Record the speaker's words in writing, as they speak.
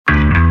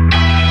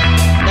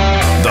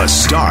The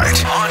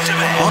Start.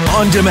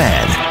 On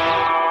demand.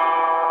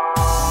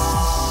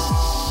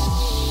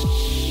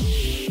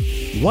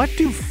 What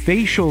do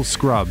facial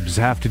scrubs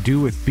have to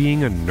do with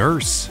being a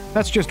nurse?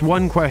 That's just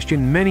one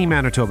question many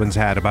Manitobans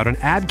had about an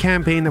ad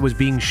campaign that was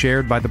being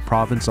shared by the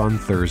province on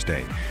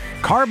Thursday.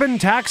 Carbon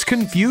tax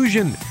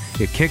confusion.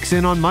 It kicks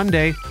in on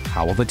Monday.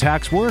 How will the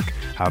tax work?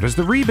 How does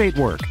the rebate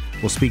work?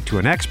 We'll speak to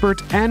an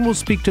expert, and we'll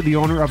speak to the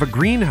owner of a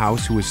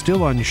greenhouse who is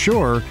still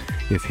unsure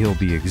if he'll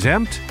be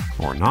exempt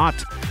or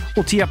not.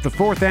 We'll tee up the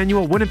 4th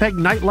annual Winnipeg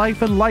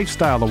Nightlife and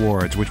Lifestyle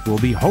Awards, which we'll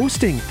be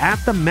hosting at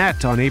the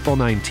Met on April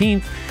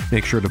 19th.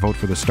 Make sure to vote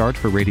for the Start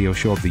for Radio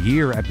Show of the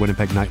Year at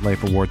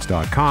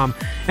winnipegnightlife.awards.com.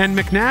 And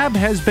McNabb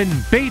has been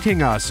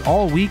baiting us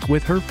all week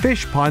with her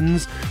fish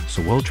puns,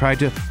 so we'll try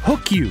to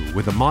hook you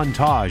with a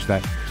montage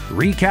that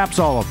recaps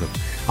all of them.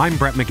 I'm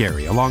Brett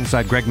McGarry,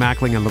 alongside Greg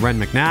Mackling and Loren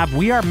McNabb.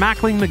 We are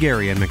Mackling,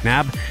 McGarry, and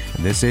McNabb,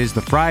 and this is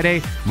the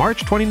Friday,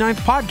 March 29th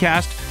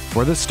podcast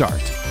for the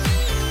Start.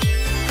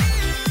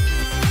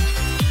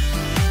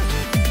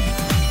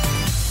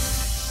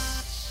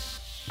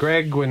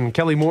 Greg, when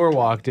Kelly Moore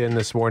walked in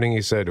this morning,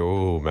 he said,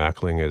 "Oh,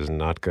 Mackling is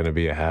not going to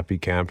be a happy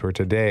camper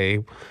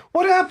today."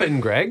 What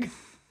happened, Greg?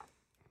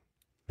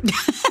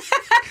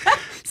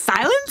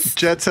 Silence?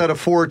 Jets had a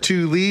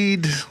 4-2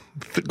 lead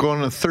going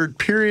to the third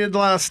period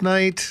last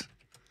night.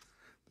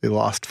 They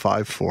lost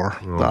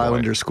 5-4. The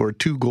Islanders scored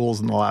 2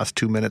 goals in the last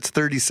 2 minutes,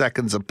 30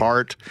 seconds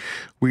apart.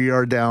 We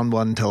are down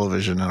 1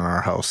 television in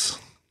our house.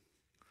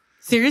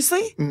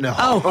 Seriously? No.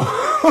 Oh.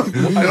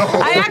 No.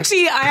 I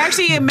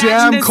actually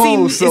imagined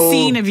a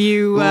scene of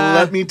you.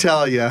 Let me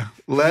tell you.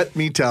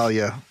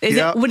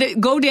 Would it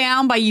go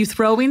down by you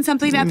throwing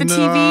something at the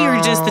TV,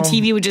 or just the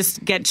TV would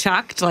just get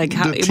chucked? Like,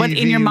 what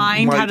in your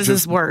mind? How does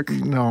this work?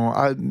 No,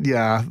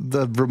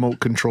 the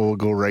remote control will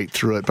go right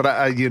through it. But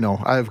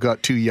I've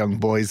got 2 young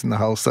boys in the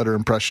house that are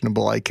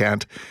impressionable. I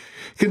can't.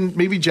 Can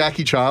maybe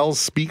Jackie Childs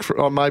speak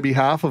on my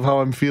behalf of how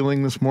I'm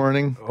feeling this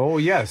morning? Oh,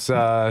 yes.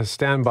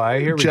 Stand by.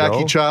 Here we go.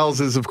 Jackie Childs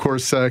is, of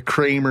course,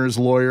 Kramer's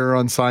lawyer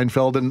on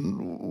Seinfeld.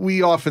 And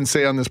we often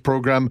say on this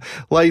program,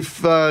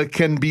 life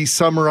can be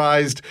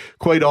summarized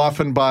quite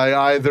often by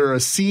either a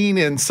scene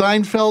in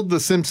Seinfeld, The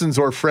Simpsons,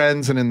 or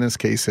Friends. And in this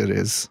case, it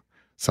is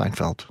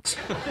Seinfeld.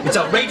 It's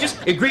outrageous,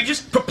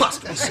 egregious,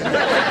 preposterous.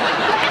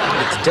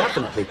 It's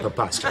definitely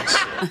preposterous.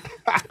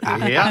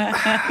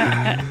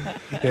 Yeah.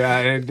 Yeah,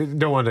 I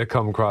don't want to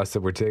come across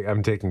that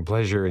I'm taking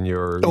pleasure in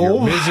your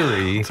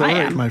misery. It's all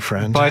right, my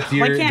friend. But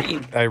why can't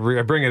you? I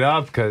bring it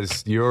up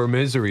because your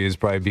misery is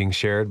probably being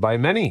shared by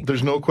many.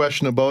 There's no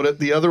question about it.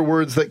 The other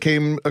words that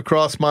came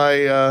across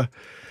my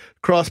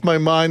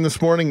mind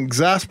this morning: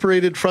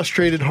 exasperated,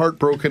 frustrated,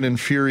 heartbroken,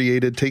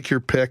 infuriated. Take your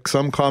pick.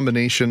 Some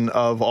combination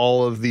of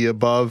all of the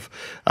above.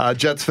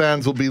 Jets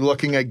fans will be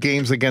looking at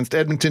games against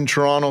Edmonton,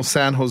 Toronto,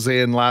 San Jose,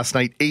 and last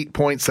night. 8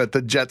 points that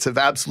the Jets have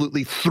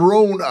absolutely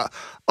thrown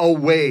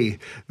away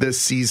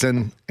this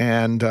season.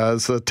 And so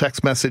the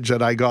text message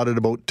that I got at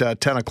about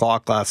 10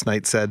 o'clock last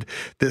night said,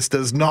 "This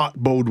does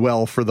not bode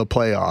well for the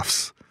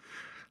playoffs."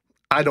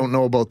 I don't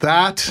know about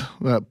that.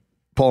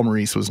 Paul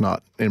Maurice was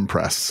not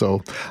impressed.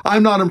 So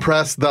I'm not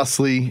impressed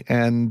thusly,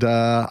 and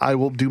I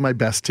will do my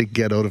best to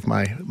get out of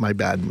my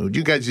bad mood.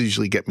 You guys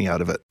usually get me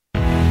out of it.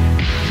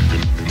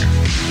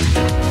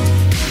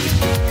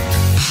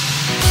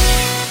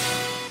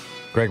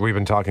 Greg, we've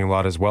been talking a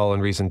lot as well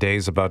in recent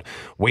days about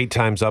wait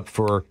times up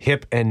for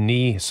hip and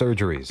knee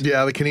surgeries.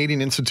 Yeah, the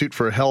Canadian Institute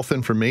for Health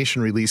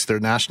Information released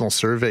their national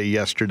survey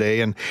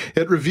yesterday, and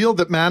it revealed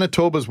that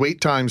Manitoba's wait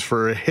times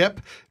for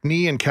hip,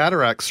 knee, and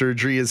cataract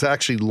surgery is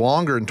actually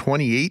longer in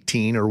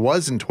 2018, or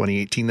was in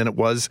 2018, than it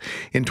was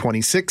in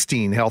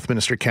 2016. Health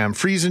Minister Cam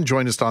Friesen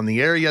joined us on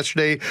the air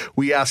yesterday.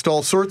 We asked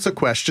all sorts of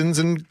questions,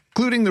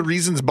 including the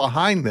reasons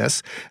behind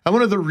this. And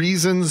one of the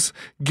reasons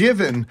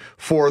given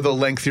for the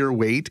lengthier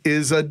wait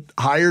is a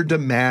higher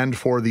demand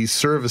for these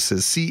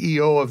services.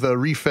 CEO of the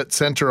Refit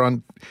Center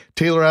on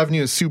Taylor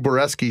Avenue is Sue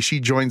Boreski. She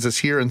joins us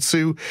here. And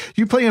Sue,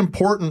 you play an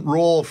important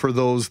role for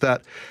those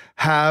that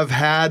have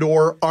had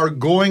or are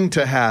going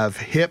to have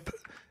hip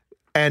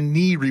and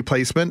knee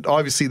replacement.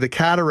 Obviously, the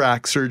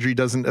cataract surgery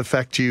doesn't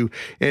affect you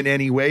in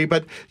any way,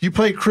 but you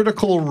play a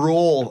critical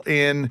role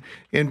in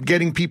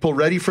getting people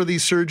ready for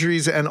these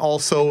surgeries and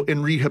also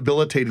in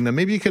rehabilitating them.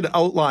 Maybe you could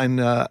outline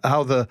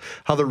how the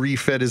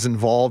refit is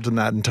involved in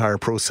that entire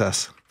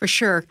process. For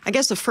sure. I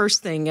guess the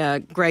first thing,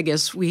 Greg,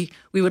 is we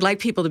would like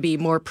people to be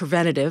more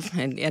preventative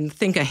and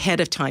think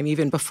ahead of time,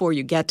 even before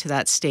you get to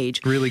that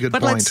stage. Really good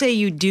point. But let's say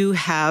you do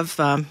have,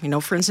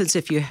 for instance,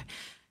 if you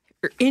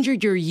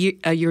injured your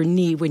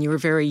knee when you were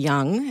very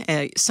young,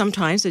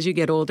 sometimes as you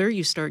get older,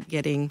 you start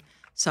getting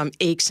some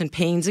aches and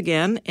pains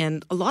again.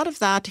 And a lot of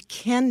that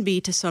can be,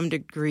 to some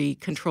degree,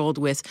 controlled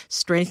with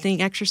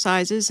strengthening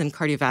exercises and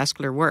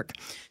cardiovascular work.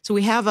 So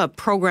we have a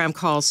program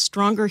called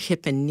Stronger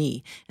Hip and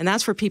Knee, and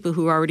that's for people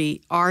who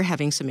already are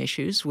having some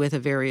issues with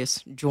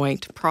various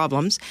joint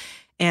problems.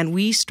 And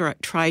we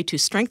try to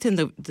strengthen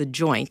the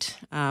joint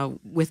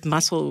with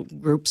muscle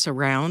groups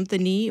around the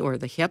knee or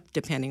the hip,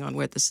 depending on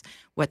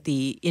what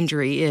the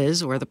injury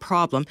is or the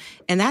problem.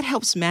 And that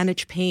helps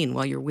manage pain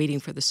while you're waiting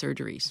for the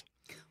surgeries.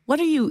 What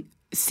are you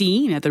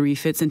seeing at the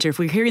Refit Center? If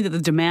we're hearing that the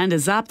demand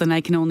is up, then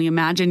I can only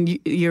imagine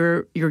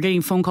you're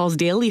getting phone calls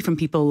daily from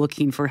people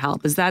looking for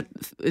help. Is that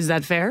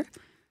fair?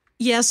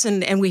 Yes,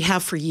 and we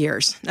have for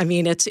years. I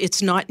mean,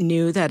 it's not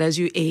new that as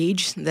you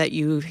age that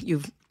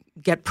you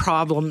get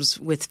problems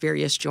with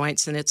various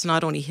joints, and it's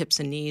not only hips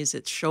and knees,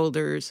 it's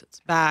shoulders, it's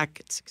back,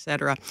 it's et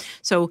cetera.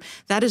 So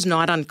that is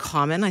not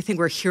uncommon. I think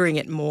we're hearing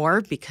it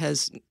more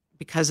because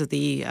of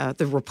the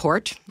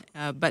report,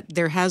 but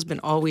there has been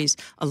always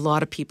a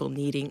lot of people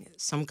needing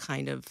some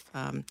kind of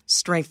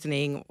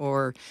strengthening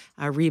or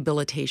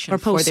rehabilitation or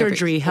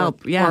post-surgery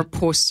help, or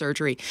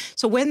post-surgery.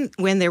 So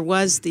when there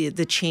was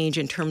the change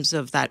in terms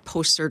of that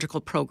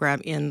post-surgical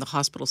program in the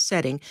hospital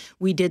setting,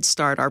 we did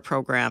start our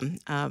program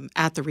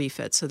at the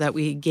Refit so that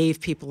we gave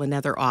people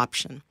another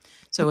option.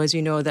 So as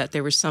you know, that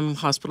there were some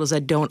hospitals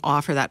that don't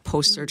offer that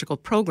post-surgical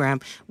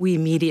program. We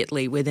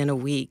immediately, within a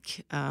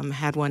week,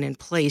 had one in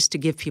place to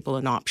give people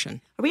an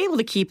option. Are we able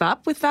to keep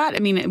up with that? I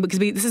mean, because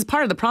this is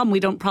part of the problem we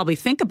don't probably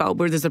think about,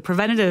 where there's a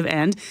preventative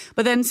end.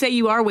 But then say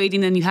you are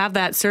waiting and you have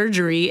that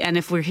surgery, and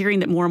if we're hearing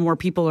that more and more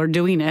people are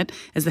doing it,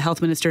 as the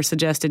health minister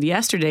suggested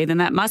yesterday, then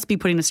that must be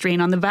putting a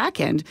strain on the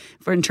back end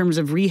in terms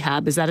of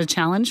rehab. Is that a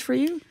challenge for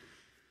you?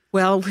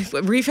 Well,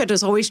 Refit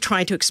is always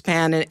trying to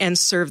expand and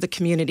serve the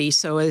community.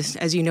 So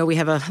as you know, we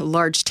have a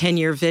large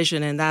 10-year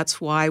vision, and that's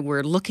why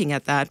we're looking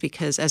at that,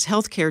 because as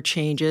healthcare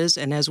changes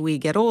and as we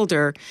get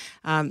older,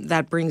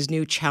 that brings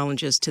new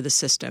challenges to the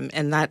system,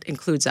 and that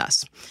includes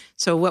us.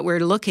 So what we're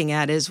looking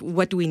at is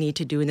what do we need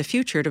to do in the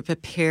future to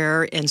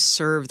prepare and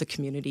serve the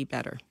community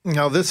better.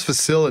 Now, this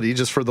facility,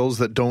 just for those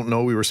that don't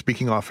know, we were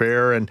speaking off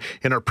air and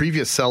in our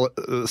previous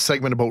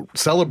segment about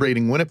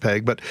celebrating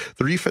Winnipeg, but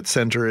the Refit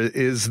Center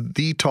is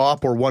the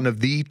top or one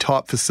of the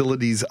top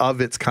facilities of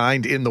its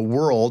kind in the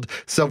world.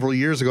 Several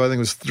years ago, I think it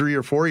was 3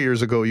 or 4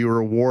 years ago, you were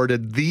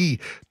awarded the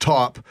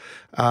top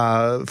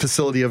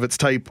facility of its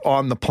type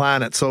on the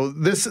planet. So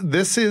this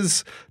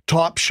is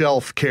top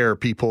shelf care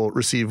people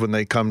receive when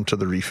they come to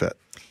the Refit.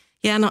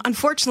 Yeah, no,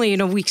 unfortunately,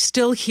 we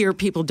still hear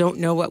people don't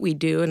know what we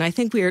do, and I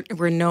think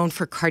we're known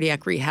for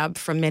cardiac rehab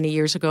from many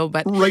years ago,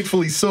 but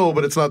rightfully so.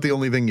 But it's not the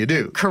only thing you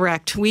do.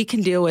 Correct. We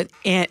can deal with.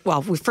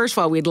 First of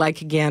all, we'd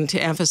like again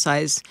to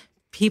emphasize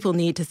people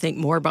need to think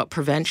more about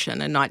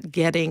prevention and not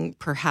getting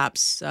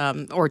perhaps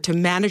or to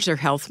manage their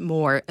health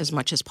more as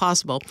much as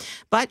possible.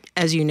 But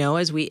as you know,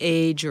 as we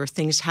age or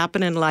things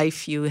happen in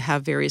life, you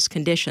have various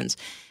conditions.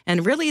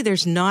 And really,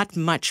 there's not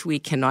much we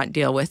cannot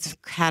deal with.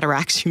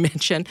 Cataracts, you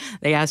mentioned,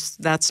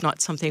 that's not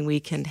something we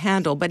can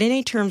handle. But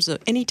in terms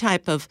of any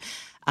type of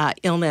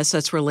illness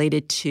that's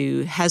related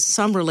to, has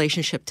some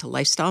relationship to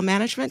lifestyle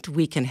management,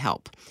 we can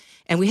help.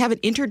 And we have an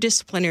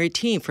interdisciplinary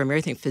team from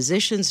everything: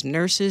 physicians,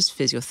 nurses,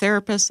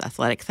 physiotherapists,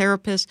 athletic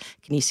therapists,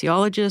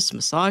 kinesiologists,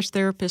 massage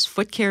therapists,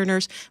 foot care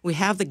nurse. We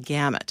have the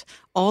gamut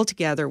all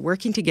together,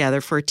 working together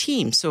for a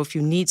team. So if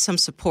you need some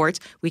support,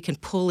 we can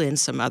pull in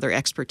some other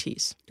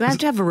expertise. Do I have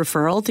to have a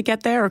referral to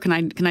get there, or can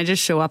I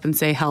just show up and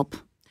say help?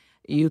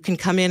 You can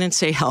come in and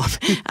say help.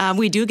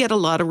 We do get a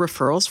lot of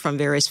referrals from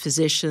various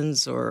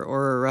physicians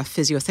or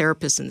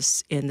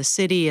physiotherapists in the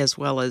city, as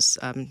well as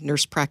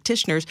nurse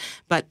practitioners,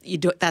 but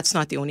that's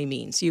not the only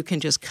means. You can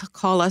just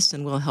call us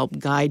and we'll help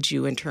guide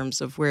you in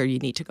terms of where you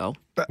need to go.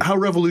 How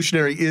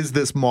revolutionary is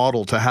this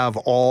model to have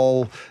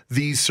all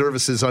these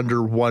services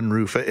under one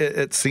roof?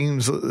 It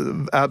seems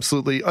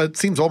it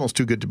seems almost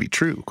too good to be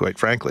true, quite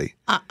frankly.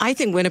 I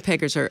think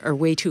Winnipeggers are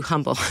way too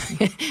humble.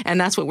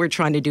 And that's what we're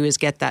trying to do, is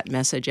get that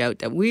message out,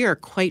 that we are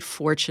quite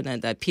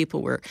fortunate that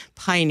people were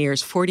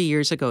pioneers 40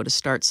 years ago to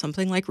start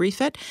something like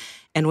Refit.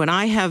 And when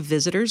I have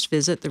visitors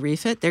visit the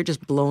Refit, they're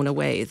just blown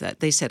away that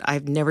they said,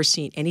 I've never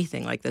seen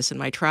anything like this in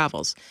my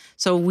travels.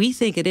 So we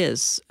think it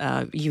is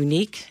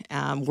unique,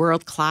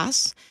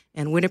 world-class,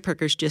 and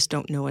Winnipeggers just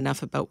don't know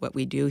enough about what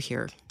we do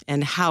here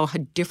and how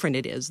different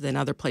it is than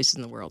other places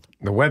in the world.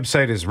 The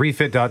website is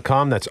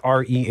refit.com. That's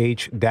reh-fit.com.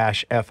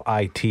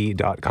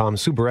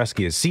 Sue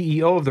Boreski is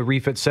CEO of the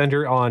Refit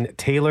Center on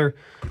Taylor.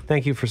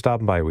 Thank you for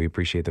stopping by. We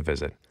appreciate the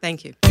visit.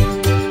 Thank you.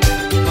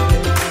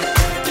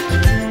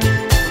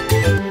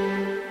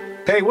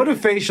 Hey, what do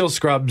facial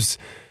scrubs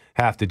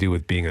have to do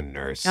with being a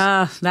nurse?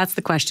 That's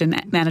the question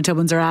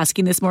Manitobans are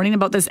asking this morning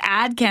about this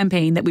ad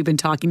campaign that we've been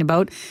talking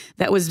about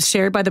that was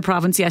shared by the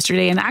province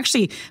yesterday, and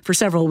actually for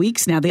several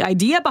weeks now. The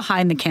idea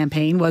behind the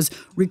campaign was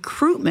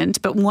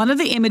recruitment, but one of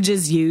the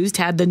images used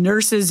had the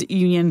nurses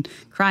union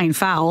crying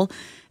foul.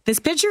 This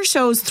picture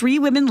shows 3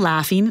 women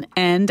laughing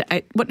and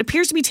what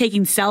appears to be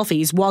taking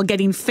selfies while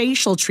getting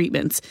facial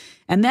treatments.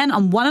 And then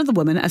on one of the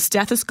women, a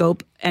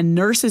stethoscope and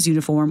nurse's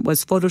uniform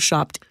was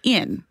photoshopped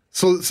in.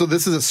 So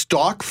this is a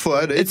stock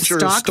footage. It's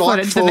stock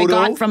footage that they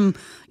got from,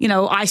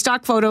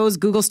 iStock Photos,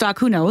 Google Stock,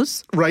 who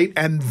knows? Right.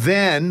 And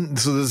then,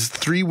 so there's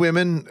 3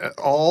 women,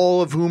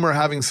 all of whom are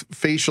having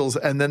facials,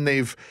 and then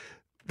they've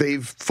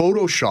they've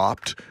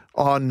photoshopped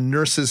on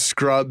nurses'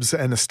 scrubs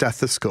and a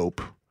stethoscope.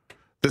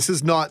 This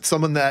is not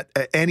someone that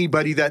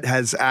anybody that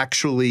has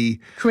actually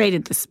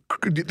created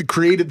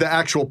the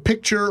actual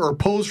picture or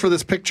posed for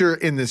this picture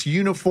in this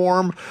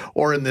uniform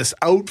or in this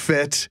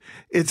outfit.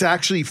 It's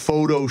actually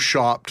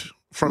photoshopped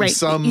from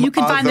some You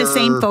can find the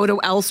same photo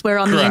elsewhere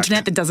on the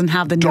internet that doesn't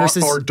have the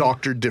nurses or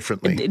doctored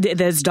differently.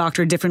 That's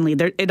doctored differently.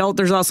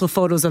 There's also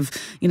photos of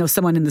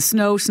someone in the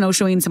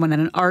snowshoeing, someone at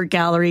an art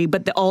gallery,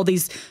 but all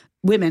these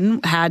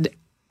women had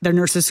their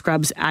nurses'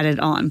 scrubs added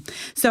on.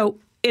 So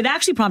it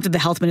actually prompted the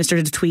health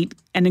minister to tweet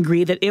and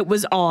agree that it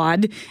was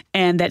odd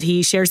and that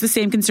he shares the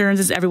same concerns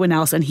as everyone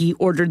else, and he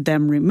ordered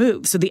them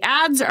removed. So the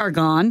ads are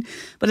gone,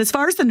 but as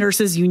far as the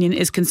nurses union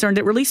is concerned,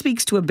 it really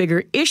speaks to a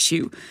bigger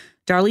issue.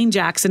 Darlene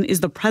Jackson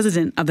is the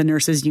president of the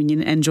nurses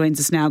union and joins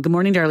us now. Good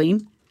morning,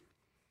 Darlene.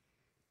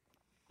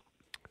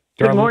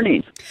 Good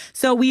morning.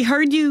 So we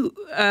heard you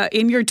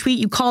in your tweet,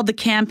 you called the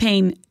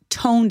campaign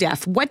tone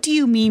deaf. What do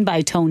you mean by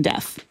tone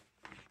deaf?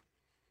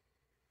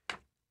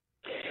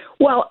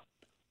 Well,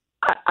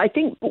 I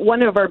think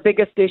one of our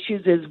biggest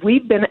issues is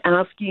we've been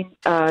asking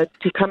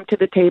to come to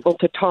the table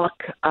to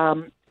talk,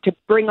 to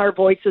bring our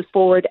voices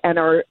forward and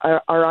our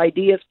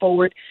ideas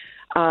forward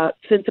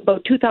since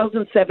about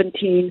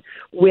 2017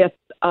 with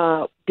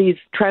these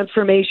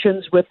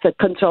transformations, with the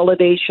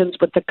consolidations,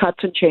 with the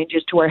cuts and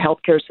changes to our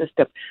healthcare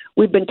system.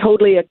 We've been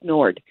totally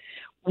ignored.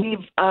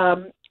 Nurses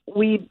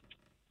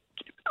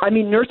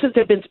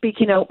have been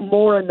speaking out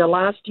more in the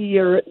last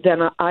year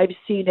than I've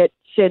seen it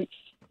since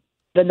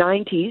the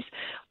 90s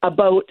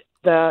about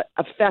the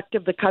effect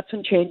of the cuts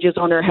and changes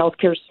on our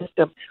healthcare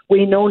system.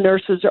 We know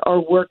nurses are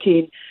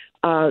working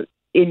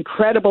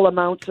incredible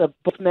amounts of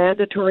both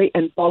mandatory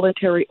and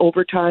voluntary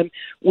overtime.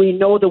 We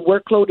know the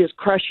workload is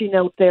crushing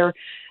out there,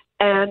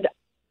 and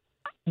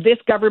this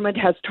government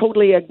has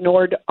totally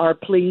ignored our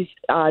pleas.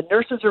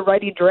 Nurses are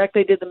writing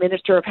directly to the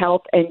Minister of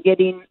Health and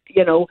getting,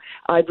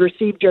 I've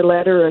received your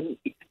letter and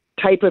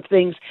type of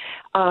things.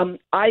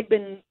 I've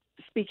been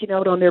speaking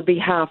out on their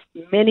behalf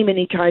many,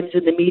 many times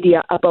in the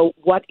media about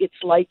what it's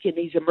like in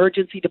these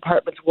emergency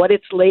departments, what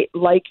it's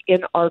like in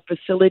our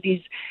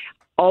facilities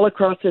all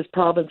across this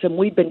province, and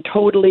we've been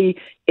totally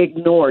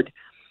ignored.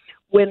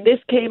 When this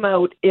came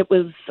out, it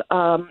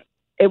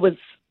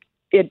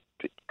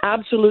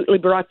absolutely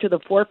brought to the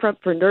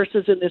forefront for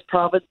nurses in this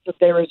province that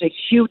there is a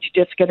huge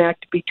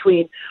disconnect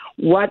between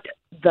what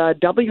the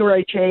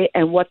WRHA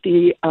and what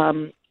the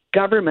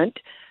government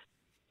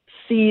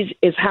sees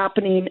is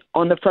happening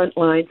on the front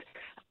lines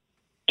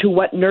to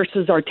what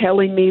nurses are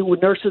telling me.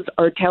 Nurses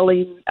are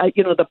telling,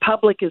 the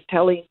public is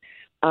telling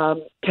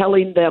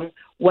them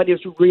what is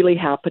really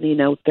happening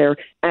out there.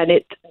 And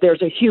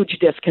there's a huge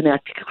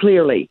disconnect,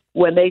 clearly,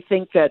 when they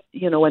think that,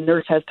 a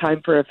nurse has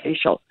time for a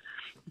facial.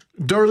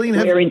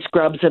 Darlene, wearing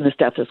scrubs and a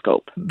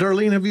stethoscope.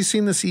 Darlene, have you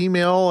seen this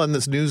email and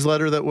this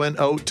newsletter that went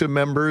out to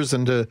members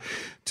and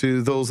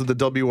to those of the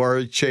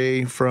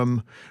WRHA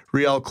from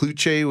Riel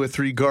Cluche with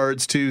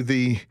regards to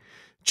the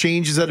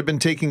changes that have been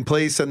taking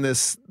place and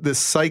this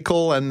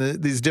cycle and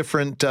these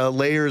different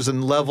layers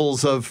and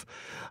levels of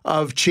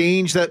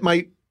change that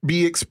might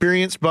be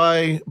experienced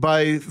by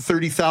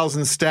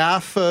 30,000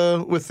 staff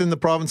within the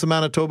province of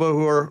Manitoba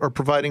who are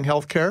providing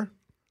health care?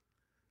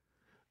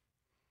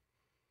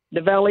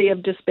 The Valley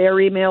of Despair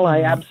email, I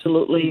have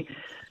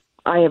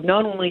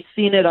not only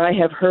seen it, I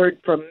have heard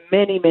from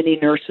many, many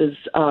nurses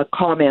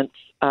comments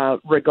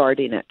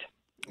regarding it.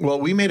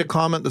 Well, we made a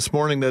comment this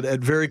morning that it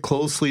very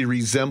closely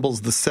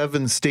resembles the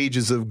 7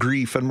 stages of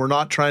grief, and we're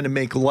not trying to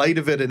make light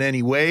of it in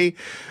any way.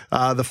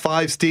 The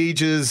 5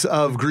 stages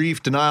of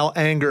grief: denial,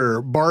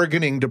 anger,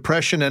 bargaining,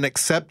 depression, and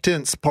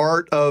acceptance,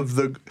 part of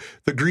the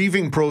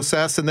grieving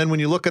process. And then when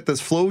you look at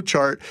this flow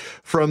chart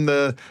from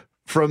the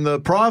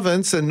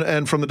province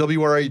and from the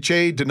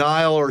WRHA,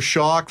 denial or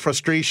shock,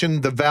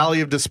 frustration, the Valley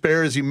of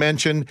Despair, as you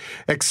mentioned,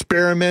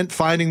 experiment,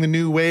 finding the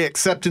new way,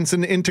 acceptance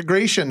and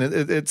integration.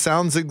 It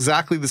sounds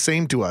exactly the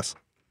same to us.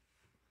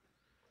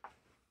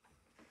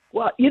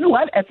 Well, you know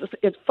what?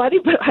 It's funny,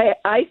 but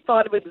I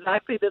thought of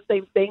exactly the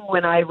same thing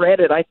when I read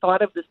it. I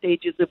thought of the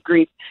stages of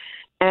grief.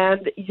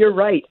 And you're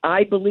right.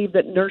 I believe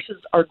that nurses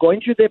are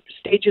going through the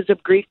stages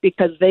of grief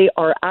because they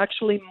are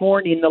actually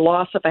mourning the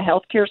loss of a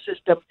healthcare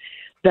system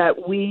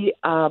that we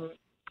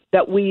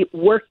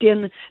worked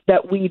in,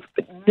 that we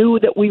knew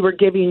that we were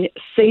giving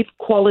safe,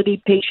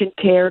 quality patient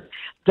care,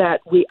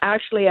 that we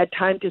actually had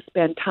time to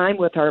spend time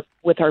with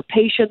our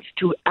patients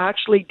to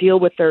actually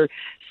deal with their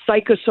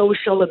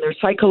psychosocial and their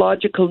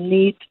psychological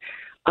needs.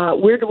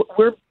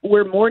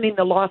 We're mourning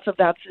the loss of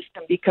that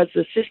system because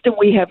the system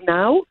we have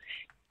now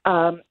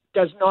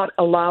does not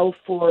allow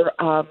for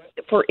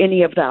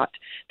any of that.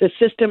 The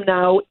system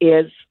now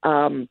is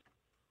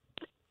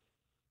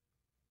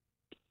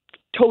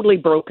totally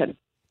broken,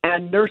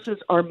 and nurses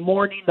are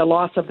mourning the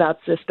loss of that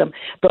system,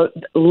 but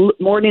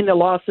mourning the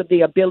loss of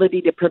the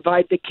ability to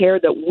provide the care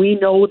that we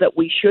know that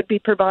we should be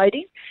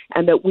providing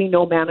and that we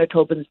know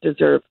Manitobans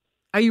deserve.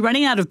 Are you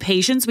running out of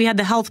patience? We had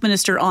the health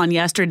minister on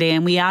yesterday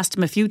and we asked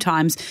him a few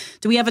times,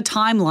 do we have a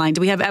timeline?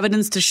 Do we have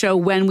evidence to show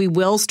when we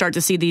will start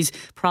to see these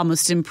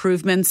promised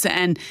improvements?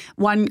 And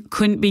one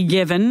couldn't be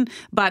given,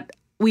 but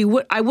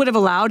I would have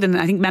allowed, and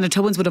I think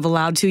Manitobans would have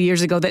allowed 2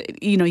 years ago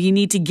that, you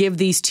need to give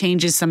these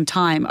changes some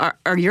time.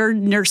 Are your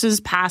nurses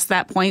past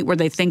that point where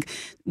they think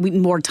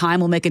more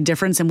time will make a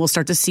difference and we'll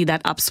start to see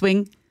that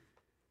upswing?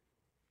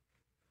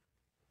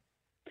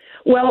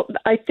 Well,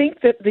 I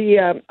think that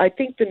the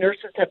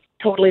nurses have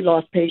totally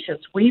lost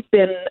patience. We've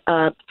been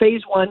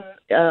phase one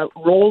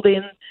rolled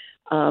in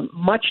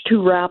much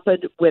too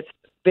rapid with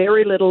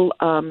very little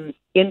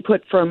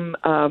input from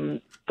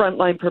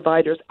frontline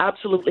providers.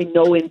 Absolutely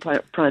no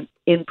input from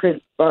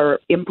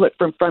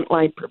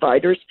frontline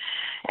providers,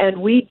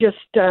 and we just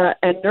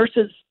and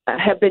nurses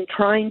have been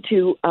trying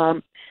to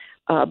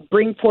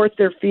bring forth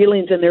their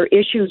feelings and their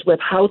issues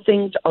with how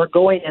things are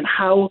going and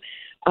how.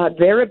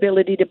 Their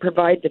ability to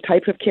provide the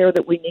type of care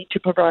that we need to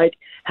provide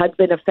has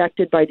been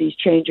affected by these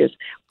changes.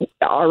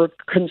 Our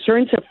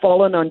concerns have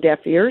fallen on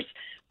deaf ears.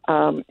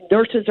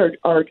 Nurses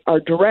are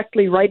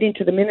directly writing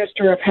to the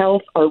Minister of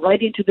Health, are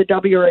writing to the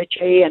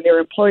WRHA and their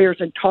employers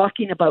and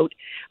talking about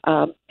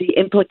the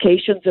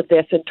implications of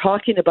this and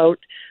talking about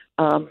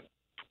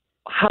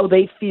how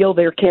they feel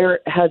their care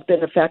has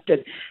been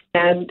affected.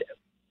 And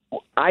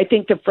I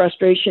think the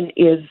frustration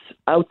is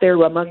out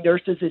there among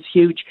nurses is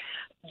huge.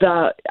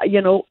 The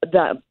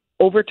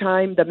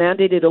overtime, the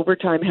mandated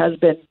overtime has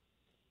been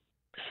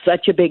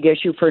such a big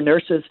issue for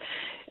nurses.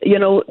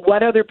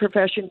 What other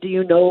profession do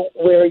you know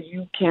where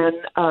you can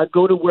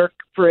go to work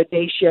for a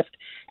day shift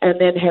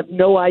and then have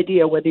no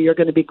idea whether you're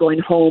going to be going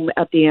home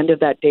at the end of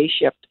that day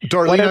shift?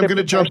 Darlene, I'm going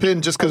to jump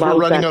in just because we're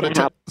running out of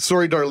time.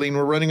 Sorry, Darlene,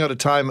 we're running out of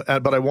time,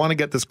 but I want to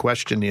get this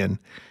question in.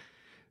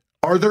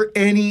 Are there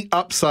any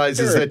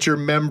upsizes that your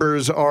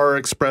members are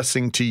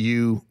expressing to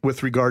you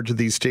with regard to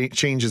these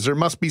changes? There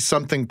must be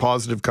something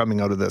positive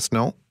coming out of this,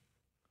 no?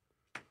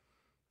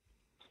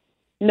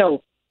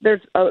 No,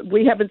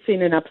 we haven't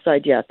seen an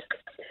upside yet.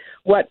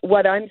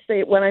 What I'm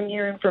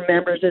hearing from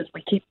members is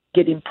we keep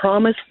getting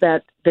promised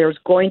that there's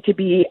going to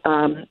be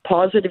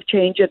positive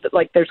changes,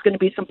 like there's going to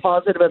be some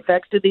positive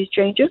effects to these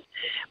changes,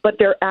 but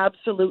there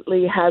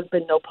absolutely has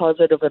been no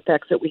positive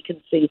effects that we can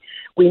see.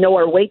 We know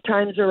our wait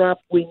times are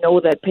up. We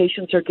know that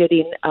patients are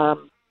getting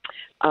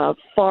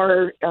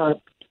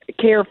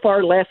care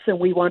far less than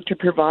we want to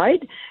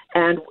provide,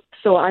 and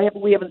so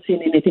we haven't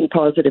seen anything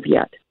positive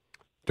yet.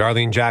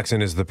 Darlene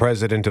Jackson is the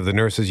president of the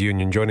Nurses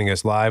Union, joining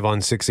us live on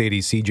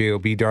 680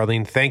 CJOB.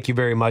 Darlene, thank you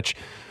very much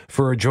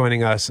for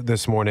joining us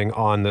this morning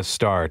on The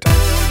Start.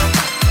 Well,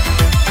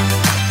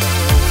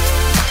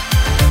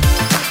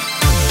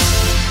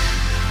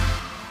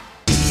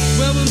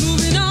 we're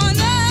moving on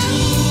to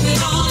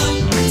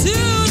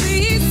the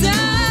east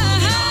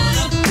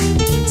side,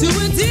 to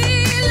a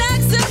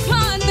deluxe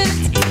apartment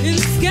in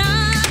the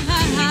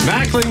sky.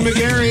 Macklin,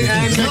 McGarry,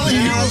 and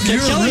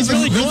Kelly's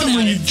really going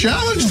when you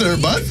challenged there,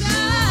 bud.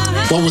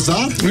 What was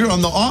that? We were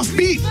on the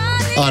offbeat.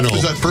 I know.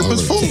 Was that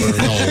purposeful?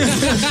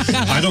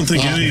 No. I don't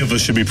think any of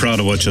us should be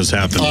proud of what just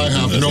happened I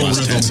have in the no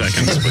last 10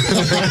 seconds.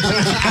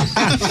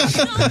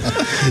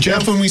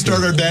 Jeff, when we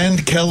start our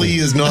band, Kelly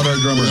is not our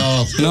drummer.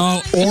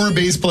 No. Or a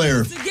bass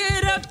player.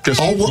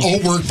 I'll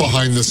work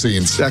behind the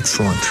scenes.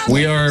 Excellent.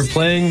 We are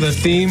playing the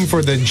theme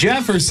for the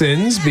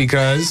Jeffersons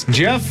because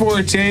Jeff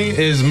Fortier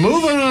is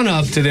moving on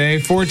up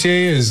today.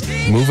 Fortier is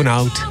moving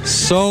out.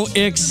 So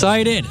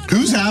excited.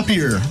 Who's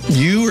happier,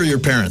 you or your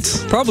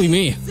parents? Probably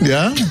me.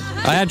 Yeah?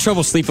 I had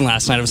trouble sleeping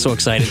last night. I was so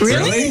excited.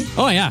 Really?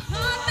 Oh, yeah.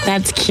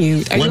 That's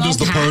cute. When does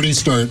the party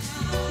start?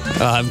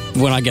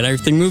 When I get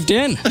everything moved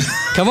in.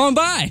 Come on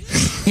by.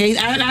 Hey,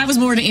 I was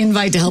more an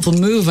invite to help him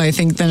move, I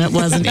think, than it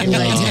was an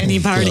invite to any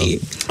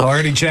party.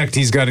 Already checked.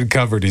 He's got it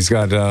covered. He's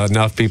got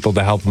enough people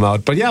to help him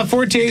out. But yeah,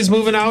 Fortier is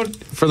moving out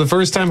for the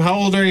first time. How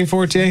old are you,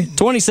 Fortier?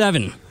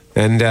 27.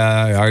 And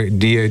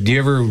do you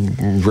ever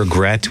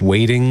regret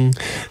waiting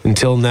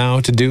until now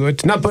to do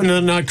it? Not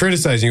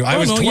criticizing you. I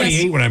was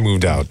 28 when I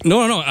moved out.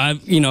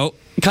 No.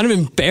 Kind of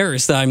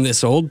embarrassed that I'm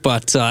this old,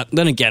 but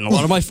then again, a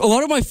lot of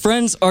my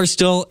friends are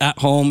still at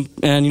home,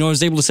 and I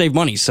was able to save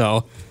money,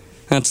 so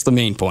that's the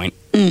main point.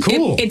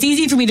 Cool. It's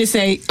easy for me to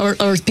say, or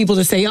people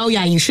to say, oh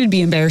yeah, you should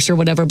be embarrassed or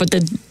whatever, but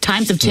the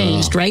times have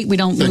changed, right? We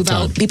don't move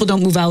out. People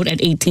don't move out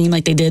at 18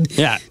 like they did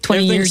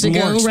 20 years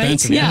ago,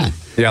 right? Yeah.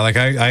 Yeah, like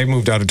I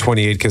moved out at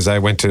 28 because I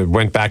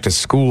went back to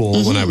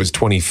school when I was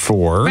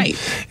 24.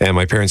 Right. And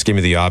my parents gave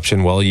me the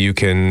option, well, you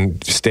can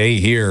stay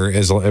here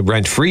as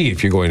rent-free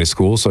if you're going to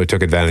school. So I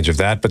took advantage of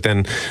that. But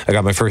then I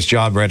got my first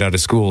job right out of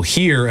school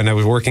here, and I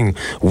was working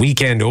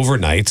weekend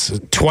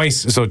overnights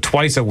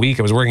twice a week.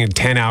 I was working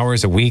 10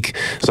 hours a week.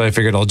 So I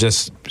figured I'll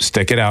just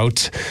stick it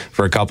out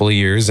for a couple of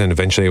years, and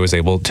eventually I was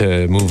able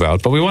to move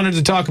out. But we wanted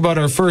to talk about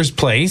our first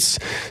place.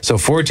 So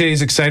Forte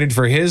is excited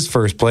for his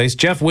first place.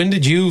 Jeff, when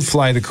did you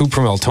fly the coop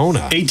from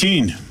Altona?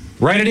 18.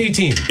 Right at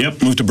 18.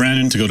 Yep, moved to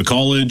Brandon to go to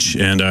college,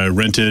 and I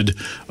rented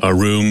a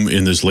room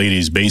in this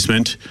lady's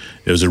basement.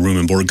 It was a room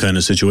and board kind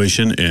of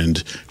situation,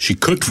 and she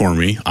cooked for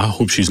me. I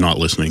hope she's not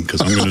listening, because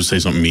I'm going to say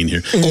something mean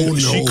here. Oh, no.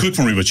 She cooked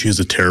for me, but she is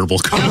a terrible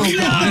cook.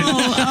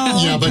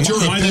 Yeah, but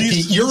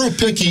you're a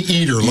picky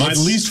eater. My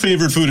least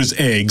favorite food is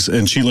eggs,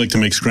 and she liked to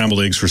make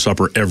scrambled eggs for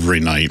supper every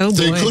night. Oh,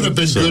 They boy. could have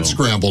been good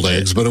scrambled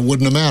eggs, but it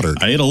wouldn't have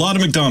mattered. I ate a lot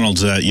of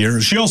McDonald's that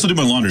year. She also did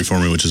my laundry for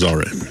me, which is all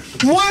right.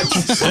 What?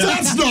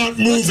 That's not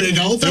moving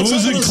out. It That's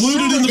was not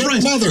included in the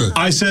price. Mother.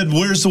 I said,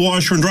 "Where's the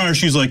washer and dryer?"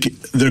 She's like,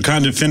 "They're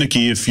kind of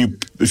finicky. If you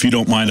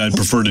don't mind, I'd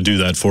prefer to do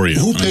that for you."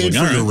 Who I was paid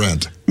like, for your "All right."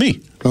 rent? Me.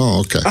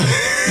 Oh, okay.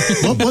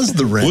 What was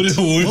the rent?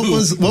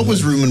 What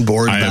was room and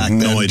board I back have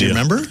no then? idea. Do you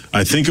remember?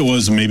 I think it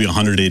was maybe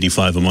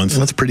 $185 a month.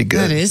 That's pretty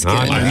good. That is good.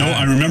 I know.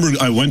 I remember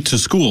I went to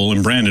school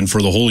in Brandon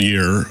for the whole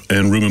year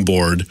and room and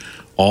board,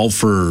 I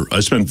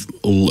spent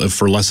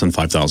for less than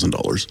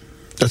 $5,000.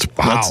 That's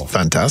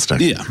fantastic.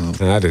 Yeah.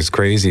 That is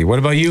crazy. What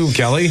about you,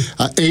 Kelly?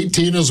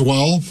 18 as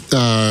well.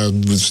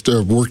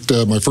 Worked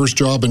my first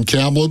job in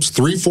Kamloops,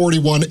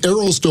 341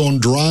 Arrowstone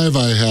Drive.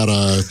 I had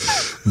a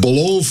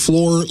below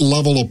floor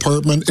level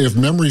apartment. If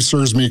memory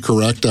serves me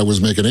correct, I was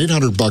making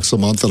 $800 a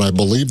month, and I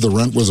believe the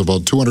rent was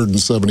about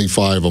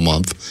 $275 a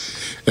month.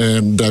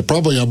 And I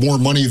probably have more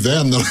money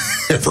then than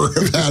I ever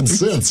have had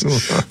since.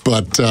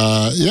 But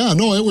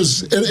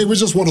it was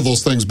just one of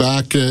those things.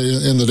 Back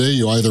in the day,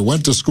 you either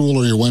went to school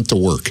or you went to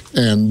work.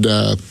 And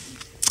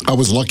I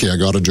was lucky. I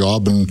got a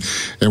job and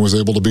was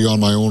able to be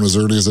on my own as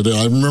early as I did.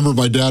 I remember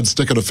my dad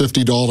sticking a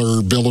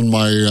 $50 bill in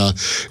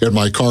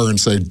my car and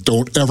saying,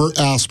 "Don't ever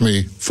ask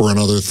me for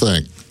another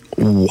thing."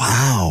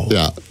 Wow.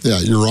 Yeah,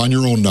 you're on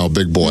your own now,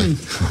 big boy.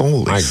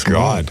 Holy My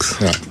God.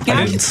 Yeah.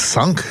 I didn't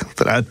sunk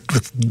that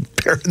with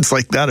parents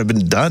like that have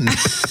been done.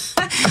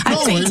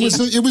 No,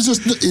 it was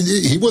just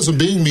he wasn't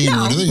being mean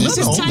or anything. it was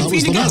just time that for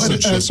was you the to go.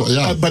 message. So,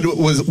 yeah. But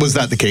was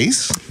that the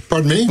case?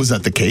 Pardon me? Was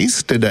that the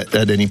case?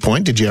 At any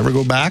point, did you ever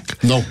go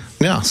back? No.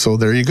 Yeah, so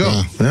there you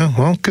go. Yeah,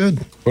 well, good.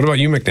 What about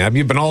you, McNabb?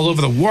 You've been all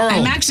over the world.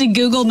 I'm actually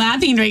Google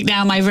mapping right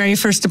now. My very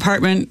first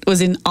apartment was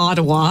in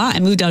Ottawa. I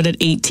moved out at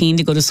 18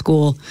 to go to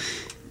school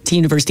to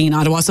university in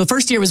Ottawa. So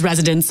first year was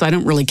residence, so I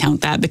don't really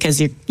count that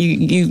because you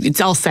it's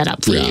all set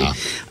up for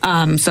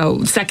you.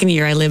 So second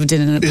year I lived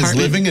in an apartment. Is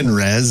living in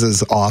res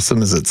as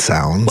awesome as it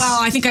sounds? Well,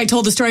 I think I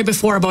told the story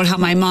before about how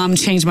my mom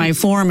changed my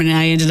form and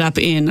I ended up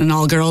in an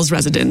all-girls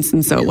residence.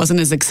 And so it wasn't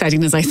as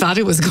exciting as I thought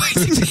it was going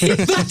to be.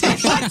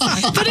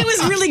 But it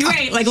was really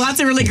great. Like lots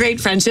of really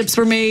great friendships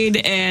were made.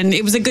 And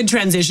it was a good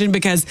transition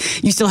because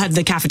you still had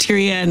the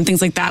cafeteria and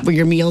things like that where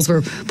your meals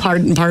were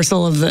part and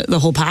parcel of the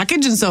whole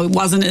package. And so it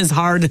wasn't as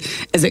hard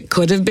as it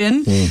could have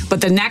been. But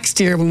the next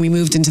year when we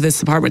moved into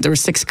this apartment, there were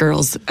 6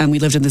 girls and we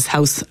lived in this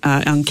house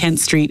on Kent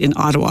Street in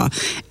Ottawa.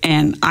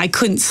 And I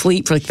couldn't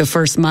sleep for like the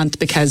first month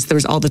because there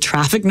was all the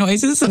traffic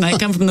noises and I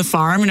come from the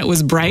farm and it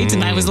was bright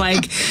and I was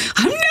like,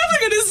 I'm never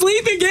going to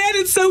sleep again.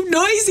 It's so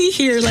noisy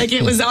here. Like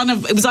it was on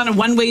a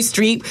one-way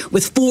street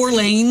with 4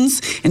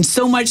 lanes and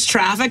so much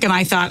traffic. And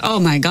I thought, oh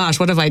my gosh,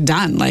 what have I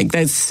done? Like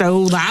that's so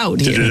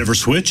loud here. Did it ever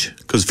switch?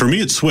 Because for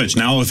me, it switched.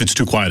 Now, if it's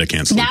too quiet, I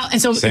can't sleep. Now,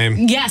 and so, Same.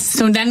 yes.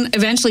 So then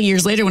eventually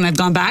years later, when I've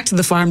gone back to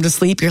the farm to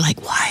sleep, you're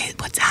like, why?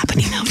 What's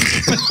happening now?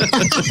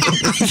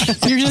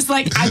 You're just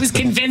like, I was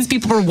convinced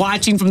people were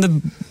watching from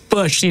the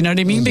bush, you know what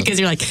I mean? Because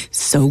you're like,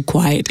 so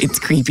quiet, it's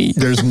creepy.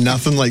 There's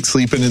nothing like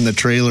sleeping in the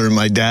trailer in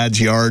my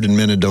dad's yard in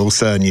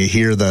Minnedosa and you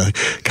hear the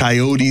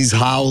coyotes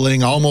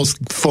howling.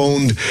 Almost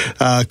phoned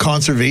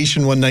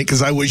conservation one night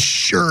because I was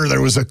sure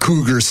there was a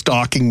cougar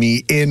stalking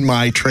me in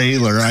my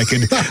trailer. I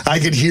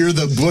could hear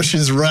the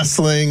bushes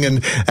rustling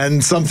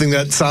and something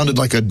that sounded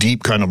like a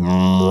deep kind of.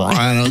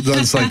 I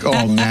was like,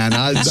 oh man,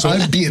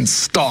 I'm being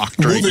stalked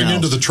right now. Moving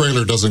into the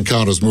trailer doesn't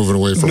count as moving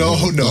away from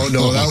home. No.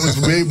 That was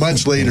way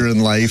much later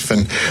in life,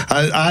 and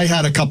I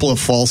had a couple of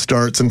false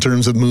starts in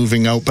terms of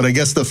moving out. But I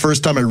guess the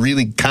first time I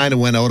really kind of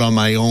went out on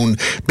my own,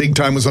 big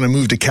time, was when I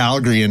moved to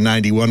Calgary in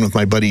 '91 with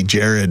my buddy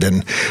Jared,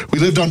 and we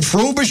lived on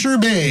Frobisher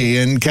Bay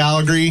in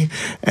Calgary.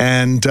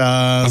 And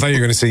I thought you were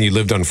going to say you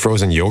lived on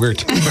frozen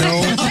yogurt.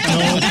 No.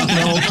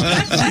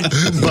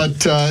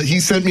 But he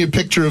sent me a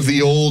picture of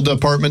the old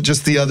apartment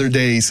just the other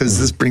day. He says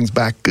this brings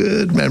back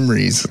good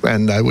memories,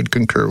 and I would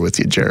concur with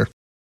you, Jer.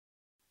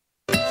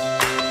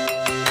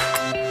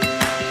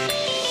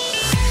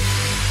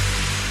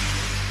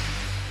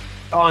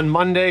 On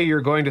Monday, you're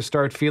going to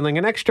start feeling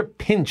an extra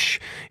pinch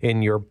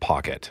in your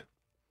pocket.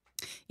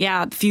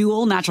 Yeah,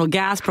 fuel, natural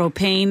gas,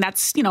 propane,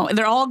 that's,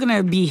 they're all going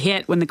to be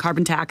hit when the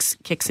carbon tax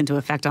kicks into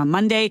effect on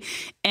Monday.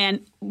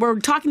 And we're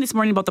talking this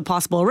morning about the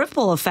possible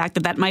ripple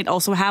effect that might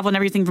also have on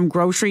everything from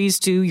groceries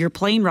to your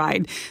plane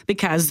ride,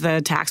 because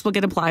the tax will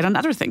get applied on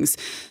other things.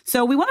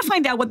 So we want to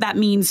find out what that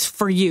means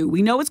for you.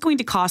 We know it's going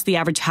to cost the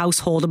average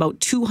household about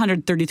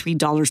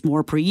 $233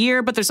 more per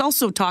year, but there's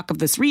also talk of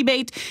this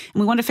rebate,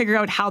 and we want to figure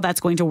out how that's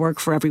going to work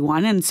for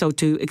everyone. And so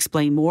to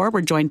explain more,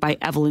 we're joined by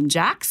Evelyn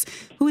Jacks,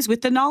 who is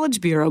with the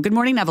Knowledge Bureau. Good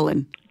morning,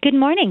 Evelyn. Good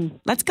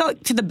morning. Let's go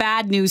to the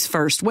bad news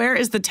first. Where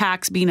is the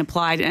tax being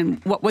applied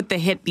and what would the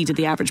hit be to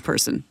the average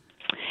person?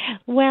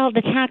 Well,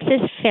 the tax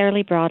is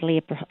fairly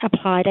broadly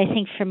applied. I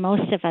think for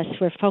most of us,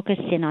 we're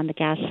focused in on the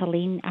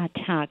gasoline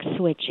tax,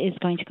 which is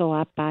going to go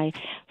up by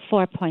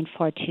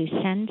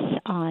 4.42 cents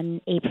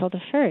on April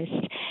the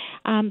 1st.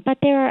 But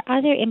there are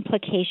other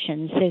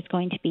implications. There's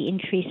going to be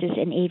increases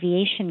in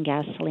aviation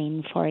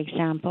gasoline, for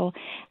example,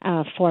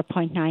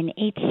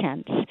 4.98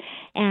 cents.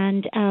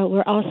 And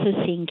we're also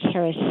seeing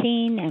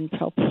kerosene and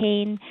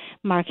propane,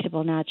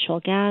 marketable natural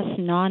gas,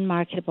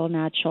 non-marketable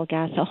natural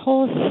gas, a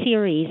whole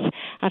series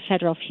of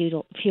federal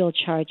fuel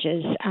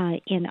charges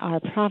in our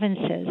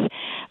provinces.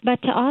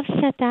 But to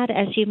offset that,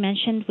 as you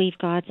mentioned, we've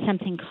got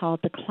something called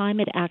the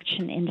Climate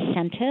Action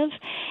Incentive,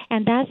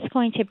 and that's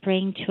going to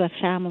bring to a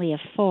family of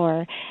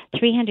four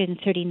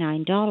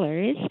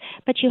 $339,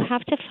 but you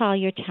have to file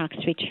your tax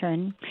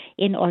return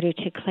in order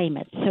to claim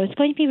it. So it's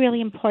going to be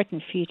really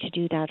important for you to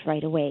do that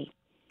right away.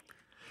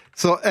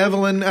 So,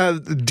 Evelyn,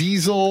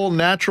 diesel,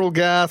 natural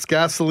gas,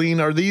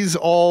 gasoline, are these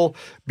all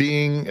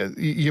being,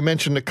 you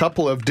mentioned a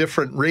couple of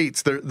different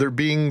rates. They're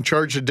being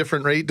charged a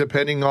different rate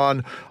depending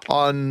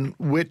on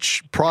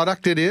which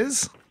product it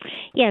is?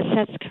 Yes,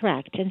 that's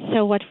correct. And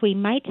so what we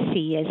might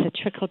see is a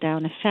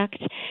trickle-down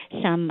effect,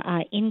 some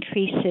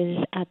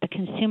increases at the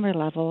consumer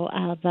level,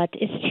 but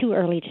it's too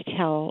early to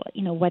tell,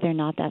 whether or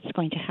not that's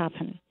going to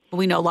happen.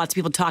 We know lots of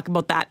people talk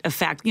about that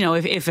effect.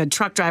 If a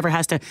truck driver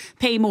has to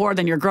pay more,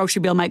 then your grocery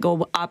bill might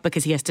go up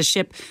because he has to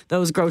ship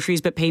those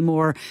groceries but pay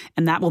more,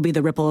 and that will be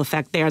the ripple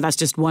effect there. That's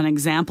just one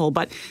example.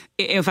 But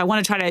if I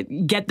want to try to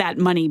get that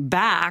money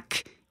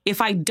back, if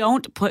I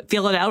don't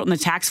fill it out on the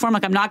tax form,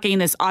 like I'm not getting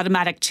this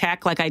automatic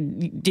check like I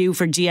do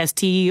for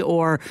GST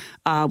or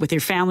with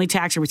your family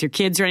tax or with your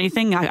kids or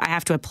anything, I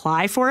have to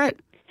apply for it?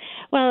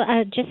 Well,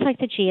 just like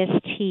the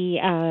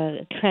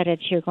GST credit,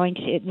 you're going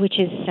to, which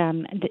is,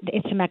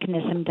 it's a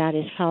mechanism that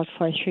is filed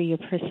for through your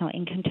personal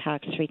income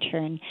tax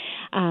return.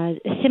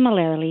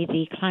 Similarly,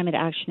 the Climate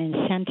Action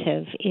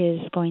Incentive is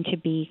going to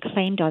be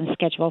claimed on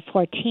Schedule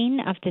 14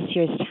 of this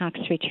year's tax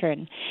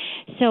return.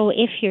 So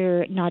if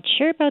you're not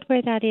sure about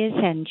where that is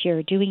and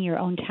you're doing your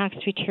own tax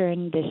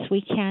return this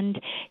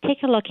weekend,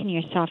 take a look in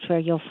your software.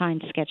 You'll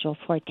find Schedule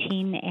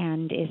 14,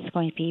 and it's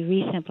going to be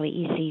reasonably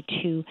easy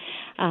to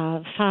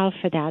file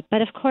for that.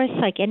 But of course,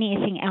 like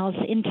anything else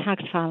in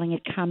tax filing,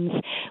 it comes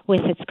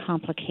with its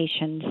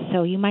complications.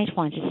 So you might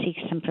want to seek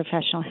some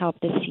professional help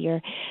this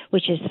year,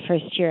 which is the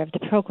first year of the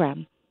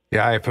program.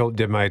 Yeah, I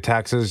did my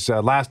taxes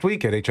last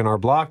week at H&R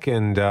Block,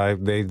 and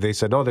they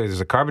said, there's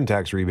a carbon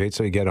tax rebate,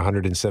 so you get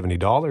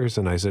 $170.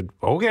 And I said,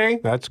 okay,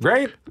 that's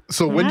great.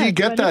 So when do you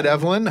get that,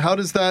 Evelyn? How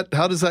does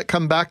that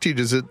come back to you?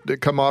 Does it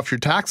come off your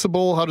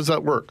taxable? How does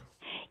that work?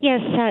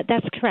 Yes,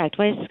 that's correct.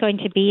 What it's going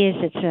to be is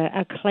it's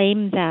a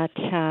claim that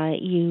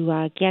you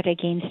get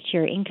against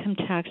your income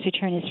tax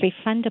return is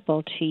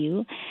refundable to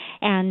you,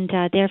 and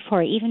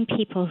therefore even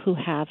people who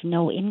have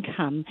no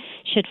income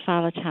should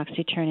file a tax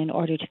return in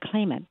order to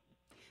claim it.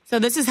 So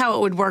this is how it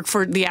would work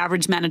for the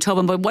average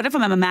Manitoban. But what if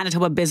I'm a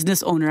Manitoba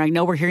business owner? I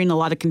know we're hearing a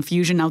lot of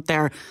confusion out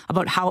there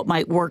about how it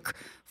might work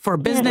for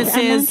businesses.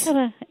 Yes,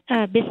 Manitoba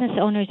business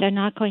owners are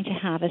not going to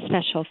have a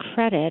special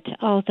credit,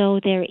 although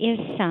there is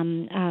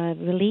some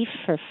relief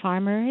for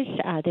farmers.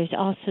 There's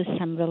also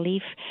some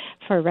relief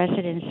for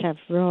residents of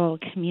rural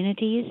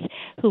communities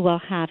who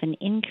will have an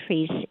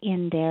increase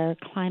in their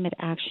climate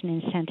action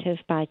incentive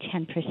by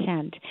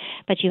 10%.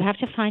 But you have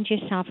to find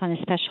yourself on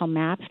a special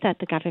map that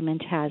the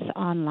government has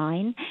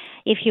online.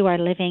 If you are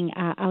living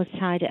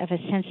outside of a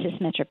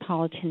census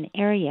metropolitan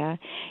area,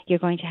 you're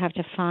going to have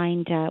to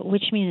find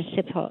which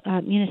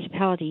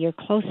municipality you're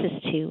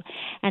closest to.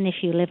 And if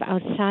you live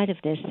outside of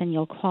this, then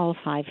you'll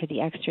qualify for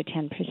the extra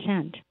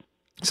 10%.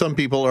 Some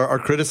people are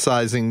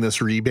criticizing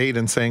this rebate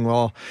and saying,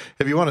 well,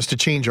 if you want us to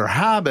change our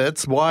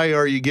habits, why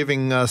are you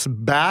giving us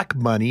back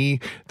money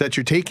that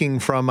you're taking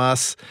from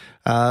us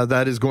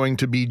that is going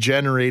to be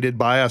generated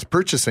by us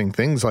purchasing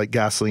things like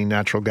gasoline,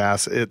 natural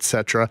gas,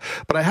 etc.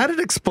 But I had it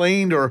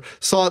explained or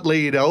saw it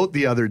laid out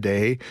the other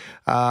day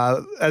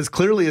as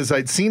clearly as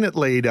I'd seen it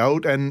laid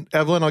out. And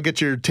Evelyn, I'll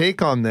get your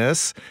take on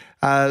this.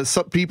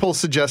 Some people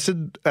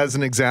suggested, as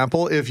an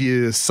example, if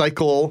you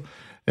cycle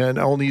and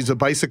only use a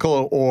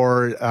bicycle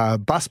or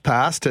bus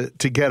pass to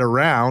get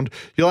around,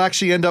 you'll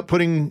actually end up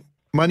putting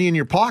money in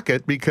your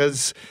pocket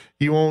because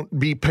you won't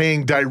be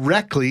paying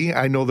directly.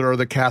 I know there are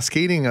the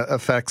cascading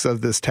effects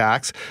of this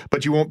tax,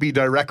 but you won't be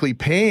directly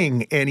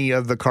paying any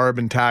of the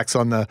carbon tax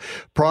on the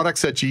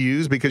products that you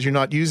use because you're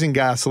not using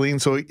gasoline.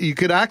 So you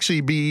could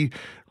actually be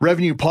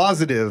revenue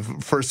positive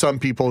for some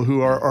people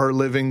who are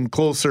living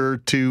closer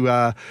to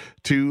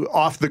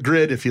off the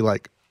grid, if you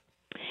like.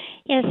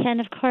 Yes, and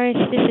of course,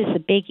 this is a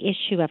big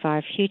issue of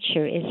our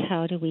future, is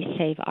how do we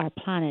save our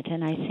planet?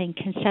 And I think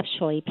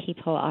conceptually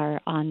people are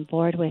on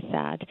board with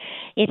that.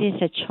 It is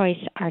a choice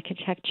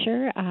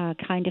architecture,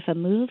 kind of a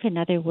move. In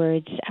other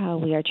words,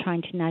 we are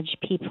trying to nudge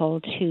people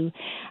to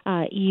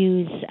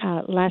use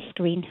less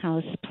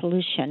greenhouse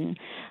pollution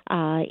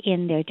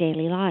in their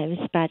daily lives.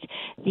 But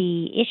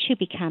the issue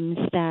becomes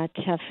that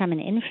from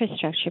an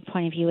infrastructure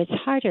point of view, it's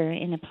harder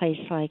in a place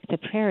like the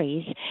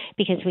prairies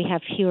because we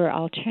have fewer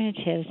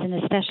alternatives, and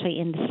especially especially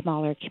in the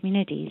smaller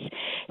communities.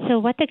 So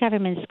what the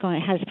government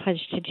has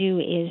pledged to do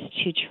is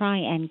to try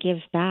and give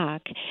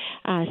back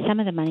some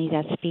of the money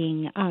that's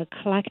being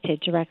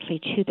collected directly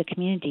to the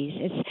communities.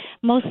 It's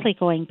mostly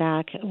going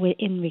back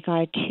in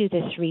regard to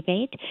this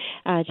rebate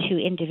to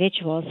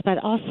individuals, but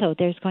also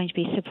there's going to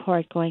be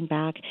support going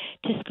back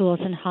to schools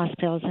and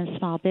hospitals and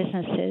small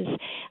businesses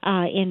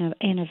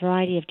in a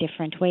variety of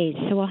different ways.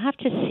 So we'll have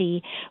to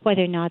see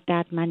whether or not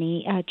that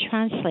money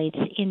translates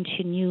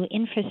into new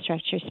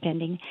infrastructure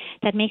spending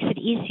that makes it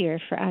easier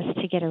for us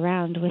to get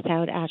around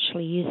without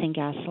actually using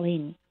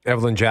gasoline.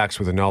 Evelyn Jacks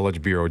with the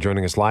Knowledge Bureau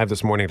joining us live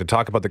this morning to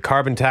talk about the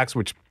carbon tax,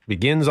 which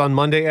begins on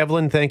Monday.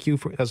 Evelyn, thank you,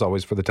 as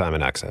always, for the time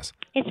and access.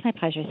 It's my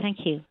pleasure.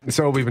 Thank you.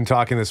 So we've been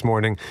talking this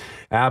morning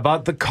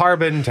about the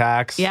carbon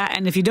tax. Yeah,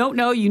 and if you don't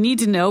know, you need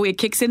to know. It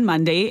kicks in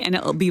Monday, and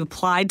it'll be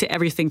applied to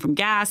everything from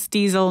gas,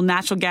 diesel,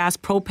 natural gas,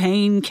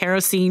 propane,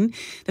 kerosene.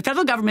 The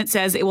federal government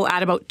says it will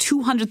add about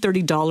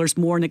 $230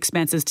 more in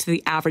expenses to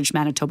the average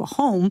Manitoba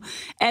home.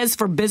 As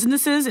for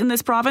businesses in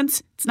this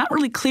province, it's not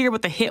really clear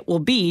what the hit will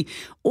be,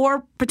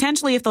 or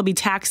potentially if they'll be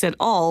taxed at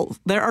all.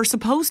 There are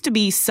supposed to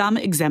be some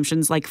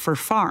exemptions, like for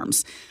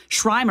farms.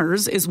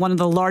 Schreimer's is one of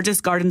the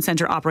largest garden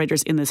center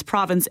operators in this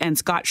province, and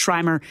Scott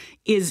Schreimer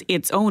is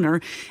its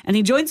owner. And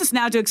he joins us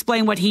now to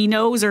explain what he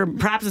knows, or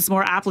perhaps it's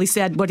more aptly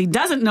said, what he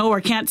doesn't know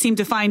or can't seem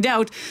to find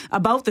out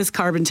about this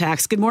carbon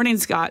tax. Good morning,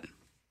 Scott.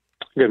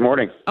 Good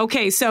morning.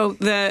 Okay, so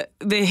the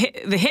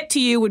hit to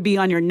you would be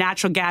on your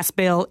natural gas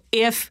bill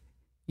if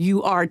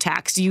you are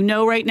taxed. Do you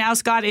know right now,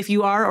 Scott, if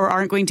you are or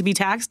aren't going to be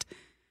taxed?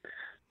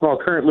 Well,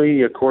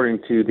 currently, according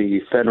to the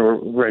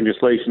federal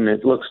legislation,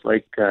 it looks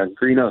like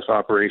greenhouse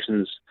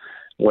operations,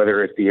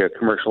 whether it be a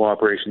commercial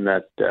operation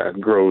that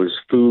grows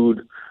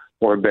food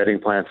or bedding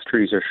plants,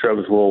 trees, or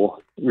shrubs,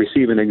 will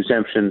receive an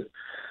exemption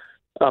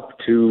up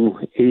to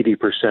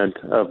 80%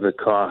 of the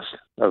cost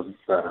of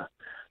the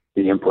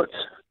inputs.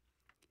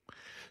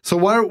 So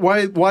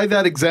why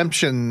that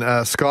exemption,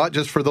 Scott,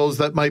 just for those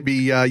that might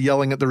be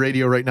yelling at the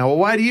radio right now? Well,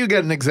 why do you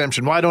get an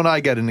exemption? Why don't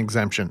I get an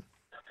exemption?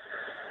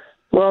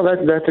 Well,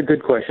 that's a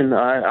good question.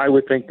 I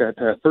would think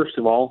that, first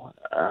of all,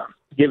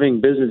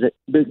 giving business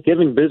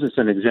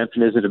an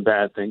exemption isn't a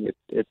bad thing.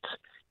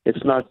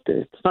 It's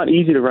not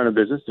easy to run a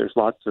business. There's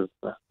lots of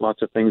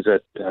things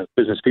that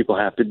business people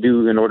have to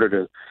do in order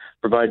to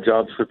provide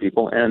jobs for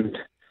people, and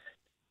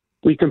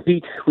we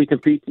compete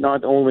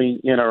not only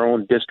in our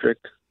own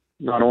district,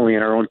 not only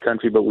in our own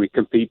country, but we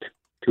compete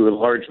to a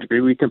large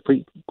degree. We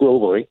compete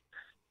globally,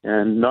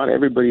 and not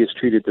everybody is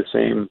treated the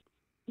same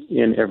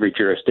in every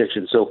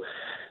jurisdiction. So,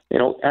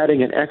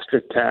 adding an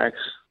extra tax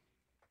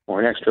or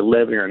an extra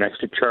levy or an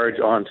extra charge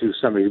onto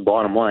somebody's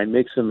bottom line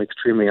makes them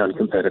extremely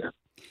uncompetitive.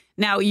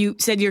 Now, you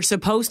said you're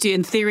supposed to,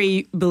 in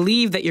theory,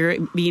 believe that you're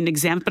being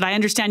exempt, but I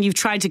understand you've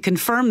tried to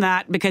confirm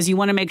that because you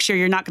want to make sure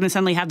you're not going to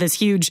suddenly have this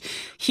huge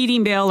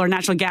heating bill or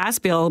natural gas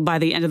bill by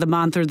the end of the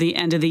month or the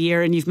end of the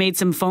year, and you've made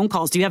some phone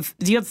calls. Do you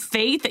have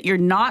faith that you're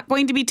not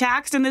going to be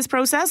taxed in this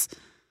process?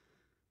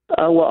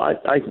 Well,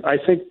 I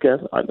think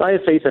I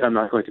have faith that I'm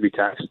not going to be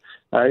taxed.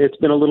 It's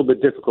been a little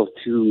bit difficult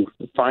to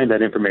find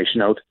that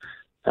information out.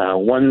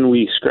 When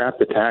we scrapped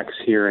the tax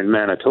here in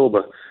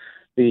Manitoba,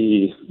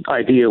 the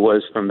idea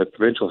was from the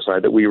provincial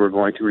side that we were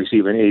going to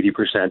receive an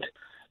 80%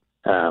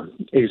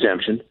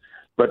 exemption.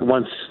 But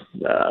once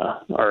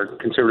our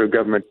Conservative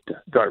government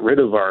got rid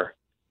of our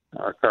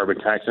carbon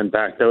tax and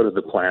backed out of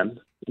the plan,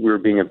 we were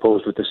being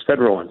imposed with this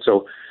federal one.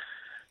 So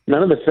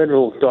none of the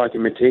federal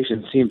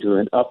documentation seemed to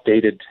have been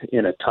updated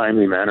in a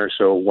timely manner.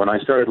 So when I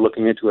started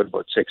looking into it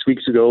about 6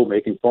 weeks ago,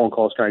 making phone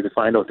calls, trying to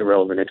find out the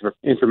relevant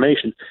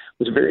information, it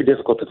was very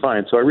difficult to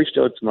find. So I reached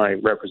out to my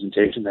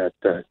representation at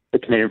the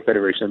Canadian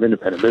Federation of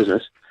Independent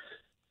Business,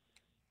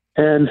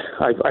 and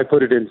I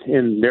put it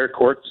in their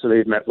court. So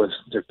they've met with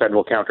their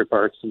federal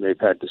counterparts, and they've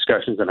had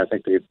discussions, and I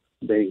think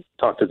they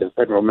talked to the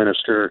federal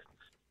minister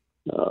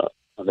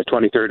on the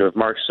 23rd of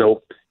March.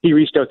 So he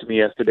reached out to me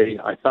yesterday.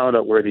 I found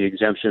out where the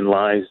exemption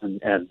lies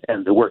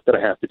and the work that I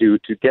have to do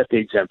to get the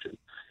exemption.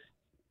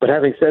 But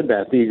having said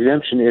that, the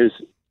exemption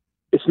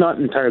it's not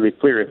entirely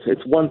clear.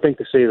 It's one thing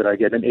to say that I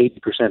get an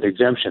 80%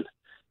 exemption,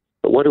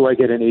 but what do I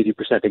get an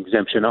 80%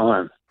 exemption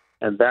on?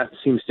 And that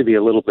seems to be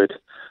a little bit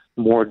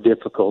more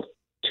difficult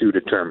to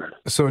determine.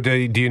 So do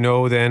you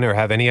know then, or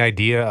have any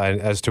idea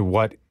as to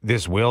what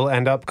this will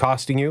end up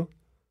costing you?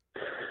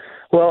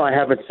 Well, I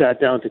haven't sat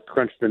down to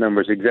crunch the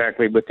numbers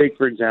exactly, but take,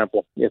 for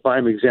example, if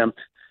I'm exempt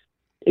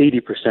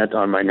 80%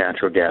 on my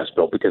natural gas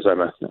bill because I'm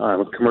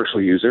a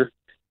commercial user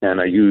and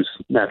I use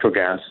natural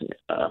gas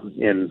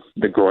in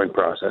the growing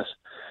process,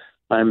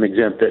 I'm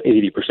exempt at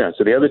 80%.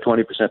 So the other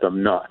 20%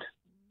 I'm not.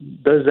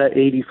 Does that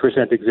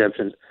 80%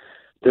 exemption,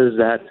 does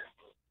that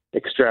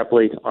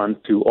extrapolate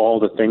onto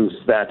all the things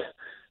that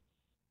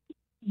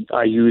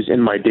I use in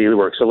my daily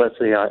work? So let's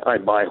say I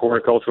buy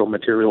horticultural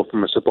material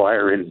from a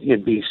supplier in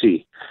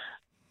BC.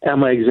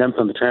 Am I exempt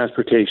from the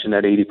transportation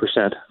at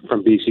 80%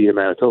 from BC to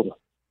Manitoba?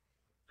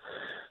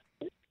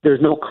 There's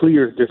no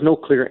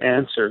clear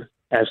answer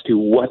as to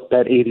what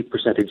that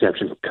 80%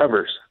 exemption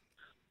covers.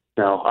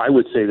 Now, I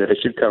would say that it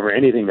should cover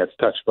anything that's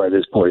touched by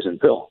this poison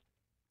pill.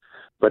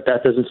 But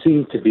that doesn't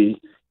seem to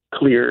be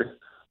clear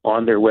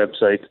on their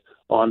website,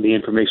 on the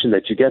information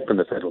that you get from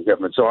the federal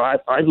government. So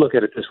I look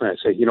at it this way and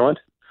say, you know what?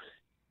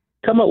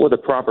 Come up with a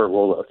proper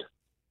rollout.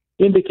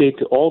 Indicate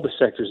to all the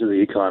sectors of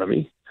the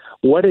economy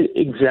what it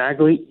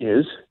exactly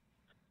is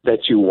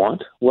that you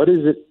want. What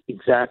is it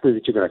exactly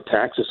that you're going to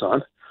tax us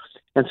on?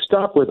 And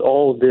stop with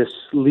all this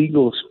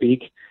legal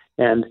speak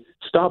and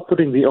stop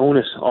putting the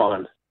onus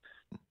on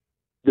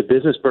the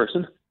business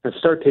person and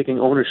start taking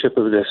ownership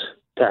of this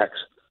tax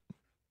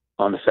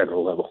on the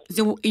federal level.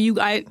 So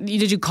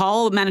did you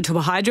call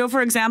Manitoba Hydro,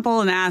 for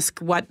example, and ask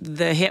what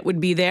the hit would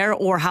be there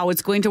or how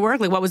it's going to work?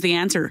 Like, what was the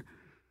answer?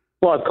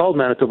 Well, I've called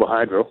Manitoba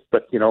Hydro,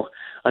 but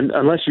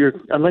unless you're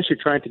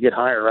trying to get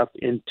higher up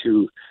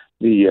into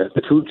the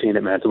food chain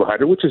at Manitoba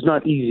Hydro, which is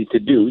not easy to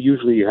do.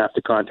 Usually, you have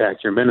to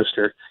contact your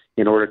minister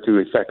in order to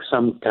effect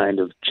some kind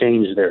of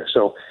change there.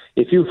 So,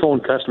 if you phone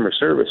customer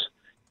service,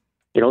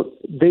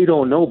 they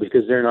don't know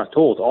because they're not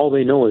told. All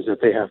they know is that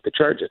they have to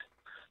charge it.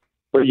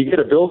 But you get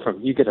a bill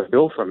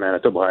from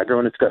Manitoba Hydro,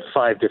 and it's got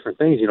 5 different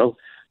things.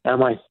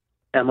 Am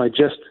I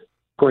just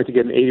going to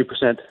get an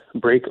 80%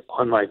 break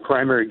on my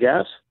primary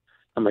gas?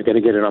 Am I going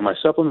to get it on my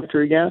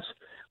supplementary gas?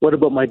 What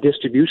about my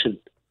distribution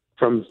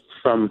from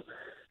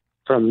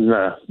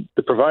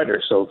the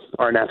provider? So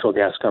our natural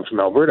gas comes from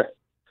Alberta.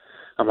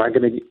 Are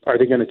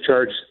they going to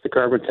charge the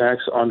carbon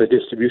tax on the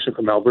distribution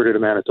from Alberta to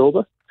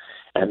Manitoba,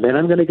 and then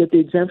I'm going to get the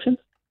exemption?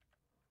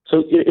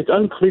 So it's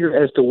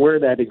unclear as to where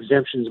that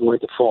exemption is going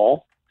to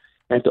fall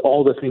and to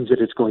all the things that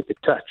it's going to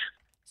touch.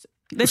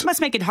 This must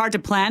make it hard to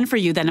plan for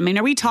you then. I mean,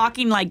 are we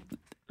talking like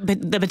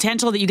the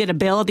potential that you get a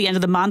bill at the end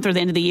of the month or the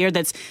end of the year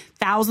that's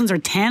thousands or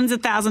tens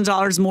of thousands of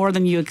dollars more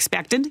than you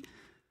expected?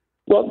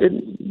 Well,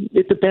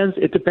 it depends.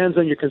 It depends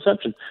on your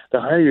consumption. The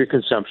higher your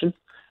consumption,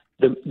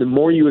 the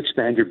more you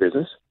expand your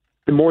business,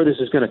 the more this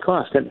is going to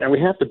cost. And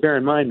we have to bear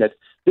in mind that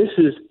this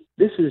is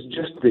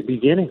just the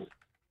beginning.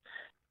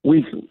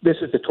 This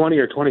is the $20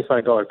 or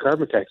 $25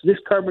 carbon tax. This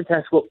carbon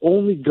tax will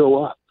only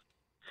go up.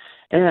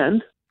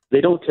 And they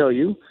don't tell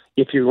you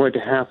if you're going to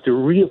have to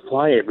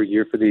reapply every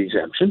year for the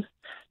exemption.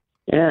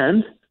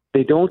 And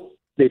they don't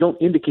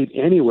indicate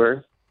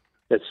anywhere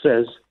that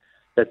says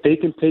that they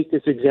can take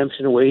this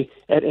exemption away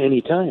at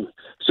any time.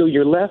 So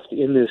you're left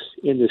in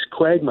this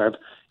quagmire.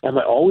 Am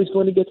I always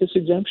going to get this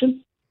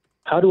exemption?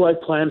 How do I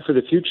plan for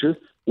the future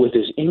with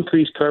this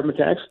increased carbon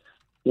tax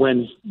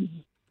when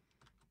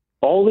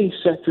all these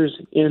sectors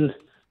in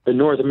the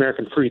North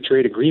American Free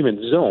Trade Agreement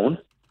zone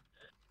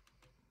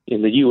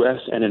in the U.S.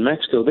 and in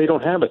Mexico, they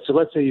don't have it. So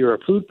let's say you're a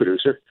food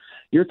producer.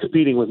 You're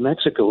competing with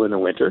Mexico in the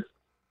winter.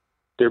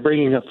 They're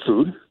bringing up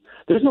food.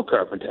 There's no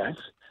carbon tax.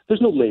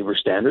 There's no labor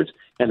standards.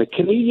 And the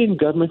Canadian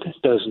government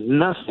does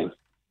nothing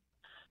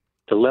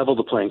to level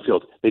the playing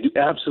field. They do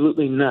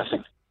absolutely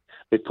nothing.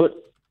 They put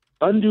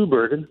undue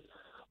burden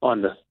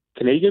on the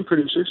Canadian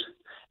producers,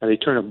 and they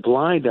turn a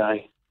blind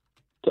eye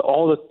to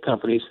all the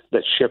companies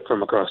that ship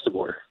from across the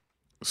border.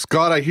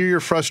 Scott, I hear your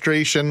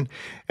frustration,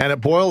 and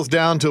it boils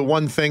down to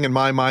one thing in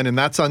my mind, and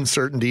that's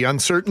uncertainty.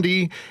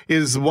 Uncertainty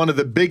is one of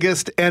the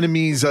biggest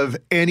enemies of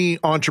any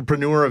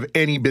entrepreneur of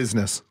any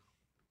business.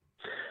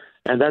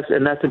 And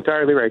that's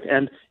entirely right.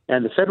 And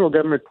the federal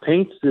government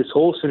paints this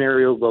whole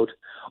scenario about,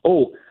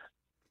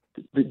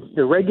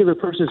 the regular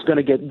person is going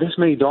to get this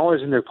many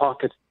dollars in their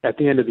pocket at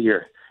the end of the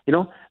year.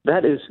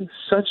 That is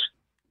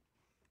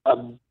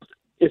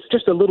it's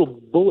just a little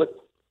bullet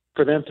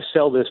for them to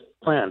sell this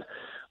plan.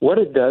 What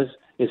it does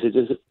is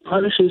it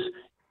punishes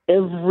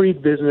every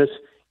business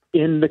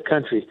in the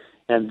country.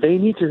 And they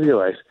need to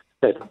realize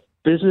that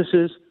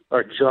businesses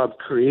are job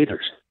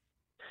creators.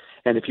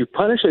 And if you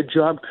punish a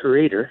job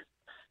creator,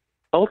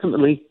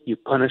 ultimately you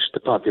punish the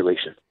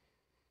population.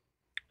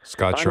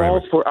 Scott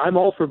Schreiber. I'm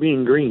all for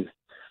being green,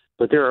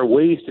 but there are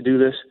ways to do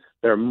this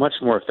that are much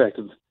more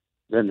effective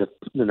than the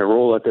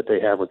rollout that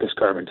they have with this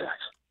carbon tax.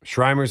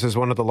 Schreimers is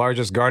one of the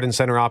largest garden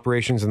center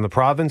operations in the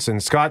province,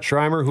 and Scott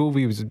Schreimer, who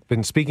we've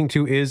been speaking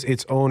to, is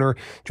its owner,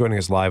 joining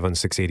us live on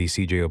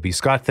 680 CJOB.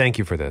 Scott, thank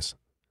you for this.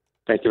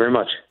 Thank you very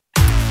much.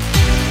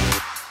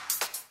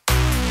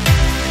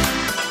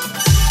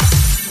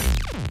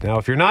 Now,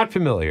 if you're not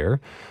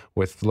familiar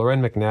with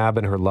Lauren McNabb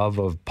and her love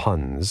of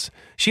puns,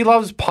 she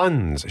loves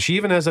puns. She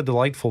even has a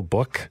delightful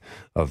book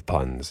of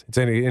puns. It's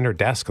in her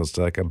desk. It's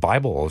like a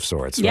Bible of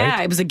sorts, right?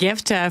 Yeah, it was a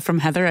gift from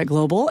Heather at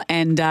Global,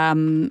 and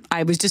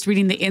I was just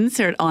reading the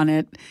insert on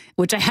it,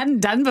 which I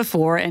hadn't done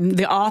before, and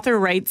the author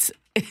writes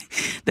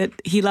that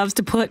he loves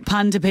to put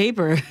pun to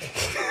paper.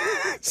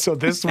 So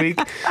this week,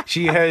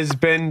 she has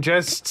been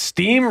just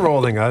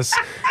steamrolling us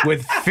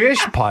with fish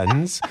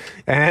puns.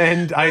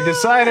 And I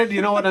decided,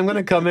 you know what, I'm going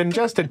to come in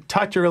just a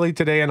touch early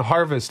today and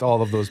harvest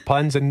all of those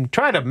puns and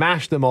try to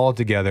mash them all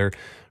together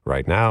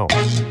right now.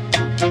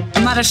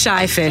 I'm not a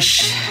shy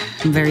fish.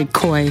 I'm very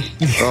coy.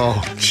 Oh,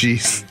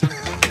 jeez.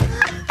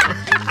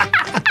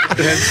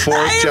 I'm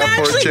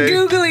actually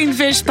Googling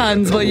fish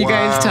puns while you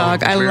guys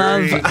talk. I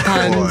love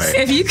puns. Coy.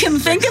 If you can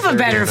think of a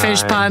better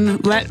fish pun,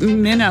 let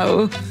me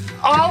know.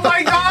 Oh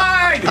my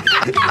God!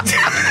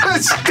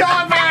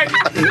 Stop it!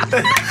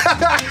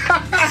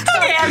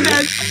 Okay, I'm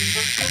done.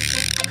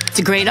 It's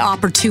a great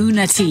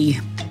opportunity.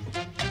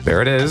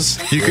 There it is.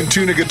 You can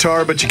tune a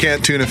guitar, but you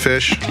can't tune a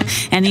fish.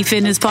 Any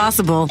fin is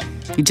possible.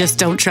 You just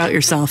don't trout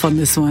yourself on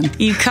this one.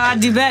 You could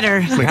do better.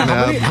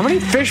 How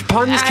many fish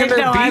puns can there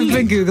be? I've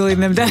been Googling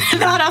them.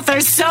 Not enough.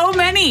 There's so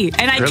many.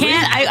 And I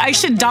can't. I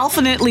should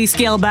dolphinately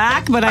scale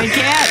back, but I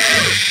can't.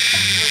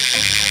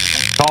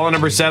 Caller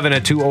number 7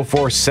 at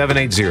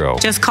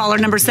 204-780. Just caller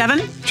number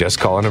 7? Just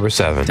caller number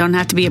 7. Don't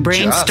have to be a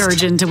brain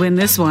sturgeon to win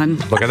this one.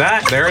 Look at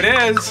that. There it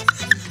is.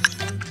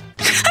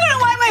 I don't know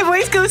why my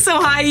voice goes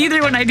so high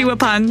either when I do a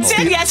pun.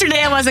 Said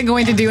yesterday I wasn't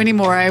going to do any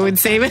more. I would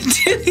save it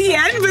to the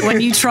end. But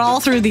when you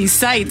trawl through these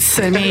sites,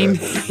 I mean...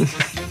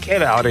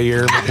 Get out of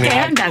here. Okay,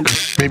 I'm done.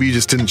 Maybe you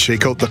just didn't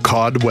shake out the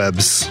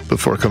codwebs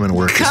before coming to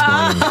work this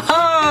morning.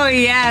 Oh,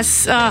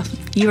 yes. Oh,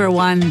 you are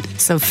one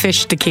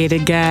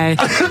sophisticated guy.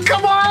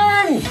 Come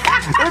on!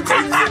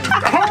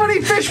 How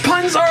many fish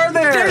puns are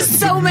there? There's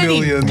so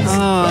many. Millions.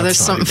 Oh, there's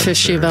something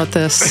fishy about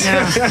this.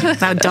 Yeah,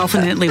 that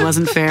definitely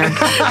wasn't fair.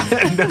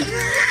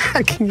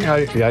 I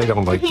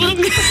don't like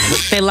you.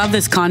 They love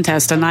this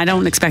contest, and I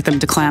don't expect them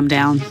to clam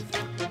down.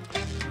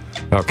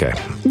 Okay.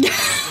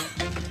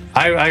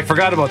 I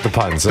forgot about the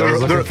puns. I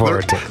was looking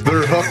forward to it.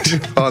 They're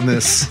hooked on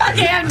this.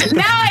 Okay,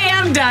 now I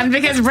am done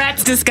because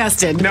Brett's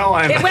disgusted. No,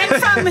 I'm... It went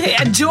from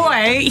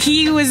joy.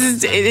 He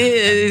was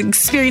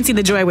experiencing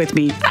the joy with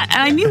me. And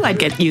I knew I'd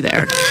get you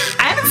there.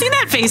 I haven't seen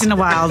that face in a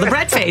while. The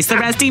Brett face. The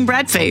resting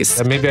Brett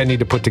face. Maybe I need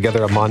to put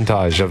together a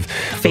montage of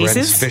Faces?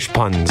 Ren's fish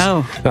puns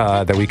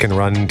that we can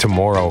run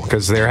tomorrow,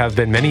 because there have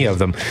been many of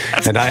them.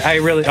 And I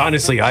really,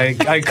 honestly,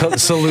 I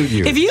salute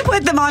you. If you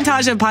put the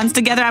montage of puns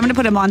together, I'm going to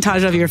put a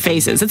montage of your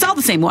faces. It's all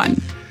the same one.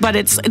 But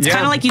it's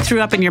kind of like you threw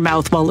up in your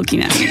mouth while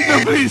looking at me.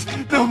 No, please,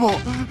 no more.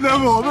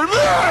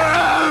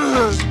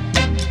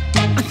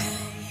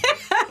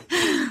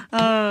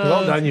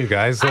 Well done, you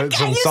guys. I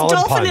Some used solid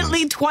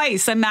dolphinitely puns.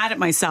 twice. I'm mad at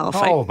myself.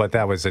 Oh, but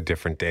that was a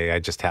different day. I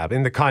just have,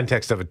 in the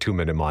context of a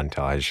 2-minute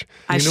montage.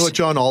 You know what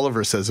John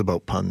Oliver says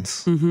about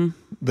puns? Mm-hmm.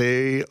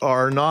 They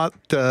are not,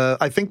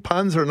 I think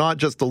puns are not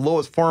just the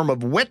lowest form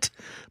of wit,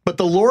 but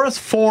the lowest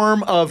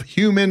form of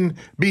human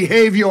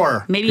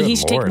behavior. Maybe he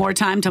should take more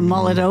time to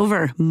mull it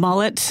over.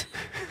 Mullet.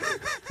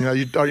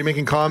 Are you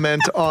making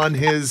comment on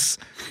his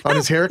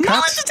haircut?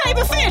 Mullet's a type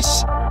of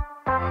fish.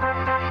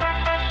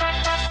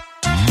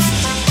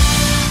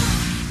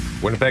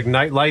 Winnipeg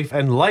Nightlife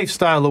and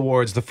Lifestyle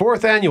Awards, the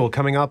 4th annual,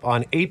 coming up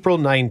on April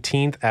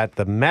 19th at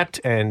the Met,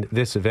 and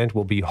this event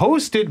will be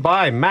hosted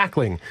by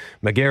Mackling,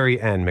 McGarry,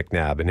 and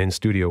McNabb. And in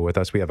studio with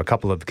us, we have a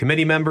couple of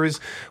committee members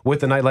with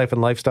the Nightlife and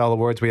Lifestyle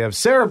Awards. We have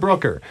Sarah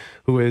Brooker,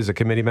 who is a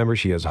committee member.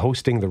 She is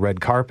hosting the red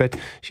carpet.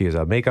 She is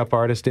a makeup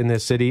artist in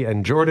this city.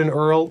 And Jordan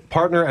Earl,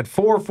 partner at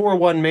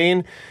 441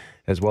 Main,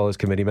 as well as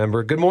committee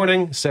member. Good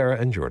morning, Sarah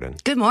and Jordan.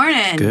 Good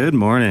morning. Good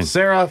morning.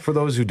 Sarah, for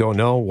those who don't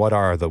know, what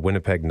are the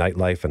Winnipeg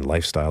Nightlife and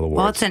Lifestyle Awards?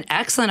 Well, it's an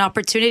excellent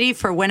opportunity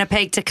for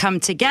Winnipeg to come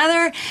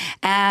together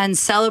and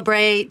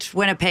celebrate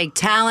Winnipeg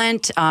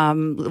talent,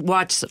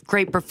 watch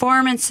great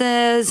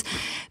performances.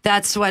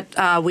 That's what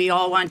we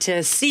all want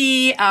to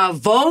see.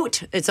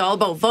 Vote. It's all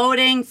about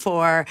voting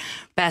for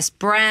best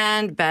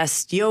brand,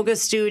 best yoga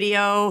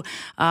studio.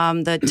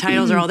 The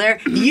titles are all there.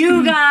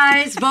 You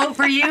guys, vote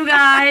for you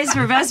guys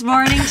for best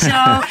morning show.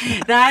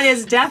 That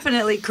is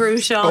definitely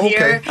crucial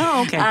here.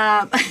 Oh,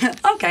 okay.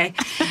 Okay.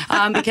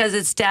 Because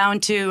it's down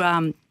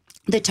to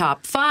the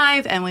top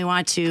 5, and we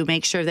want to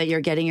make sure that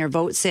you're getting your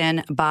votes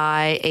in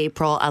by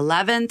April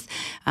 11th,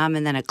 and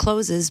then it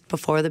closes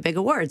before the big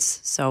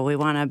awards. So we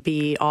want to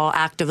be all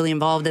actively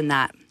involved in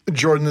that.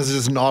 Jordan, this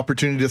is an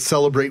opportunity to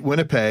celebrate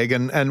Winnipeg,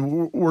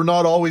 and we're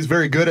not always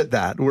very good at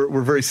that.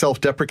 We're very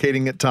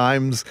self-deprecating at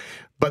times,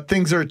 but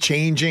things are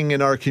changing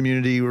in our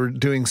community. We're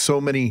doing so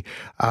many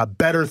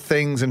better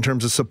things in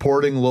terms of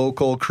supporting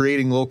local,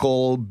 creating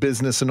local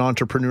business and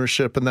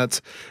entrepreneurship, and that's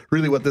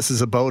really what this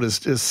is about,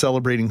 is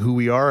celebrating who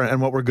we are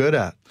and what we're good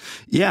at.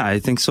 Yeah, I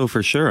think so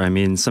for sure. I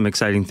mean, some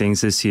exciting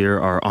things this year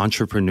are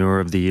Entrepreneur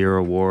of the Year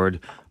Award,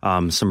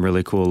 some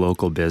really cool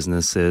local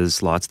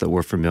businesses, lots that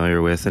we're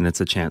familiar with, and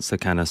it's a chance to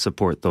kind of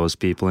support those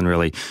people and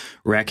really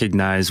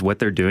recognize what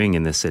they're doing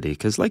in the city.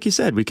 Because like you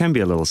said, we can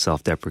be a little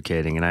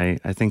self-deprecating, and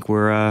I think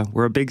we're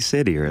a big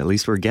city, or at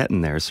least we're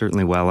getting there,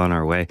 certainly well on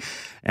our way.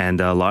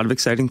 And a lot of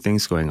exciting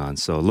things going on.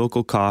 So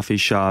local coffee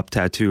shop,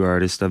 tattoo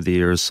artist of the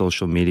year,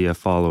 social media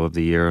follow of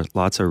the year,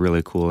 lots of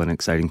really cool and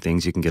exciting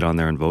things you can get on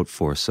there and vote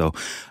for. So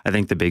I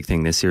think the big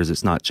thing this year is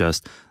it's not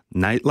just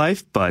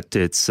nightlife, but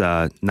it's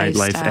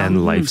Nightlife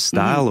and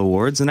Lifestyle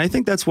Awards. And I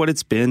think that's what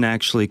it's been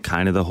actually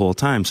kind of the whole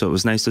time. So it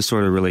was nice to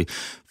sort of really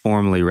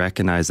formally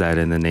recognize that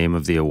in the name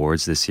of the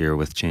awards this year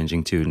with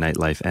changing to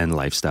Nightlife and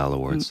Lifestyle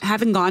Awards.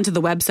 Having gone to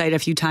the website a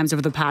few times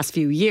over the past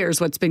few years,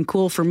 what's been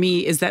cool for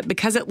me is that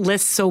because it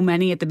lists so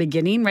many at the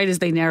beginning, right, as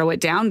they narrow it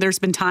down, there's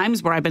been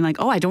times where I've been like,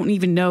 oh, I don't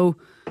even know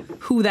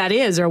who that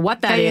is or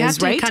what that Yeah, you is, have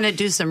to right? kind of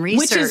do some Which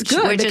is research,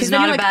 good. which because is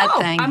then not you're a like,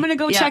 bad thing. I'm going to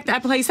go Yeah. check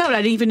that place out.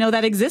 I didn't even know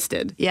that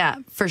existed. Yeah,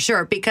 for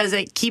sure, because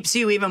it keeps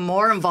you even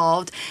more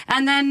involved.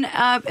 And then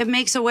it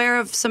makes aware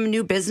of some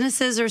new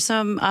businesses or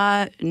some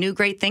new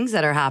great things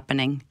that are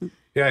happening.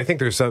 Yeah, I think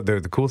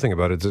the cool thing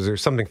about it is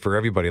there's something for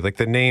everybody. Like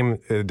the name,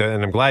 and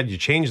I'm glad you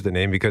changed the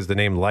name because the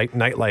name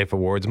Nightlife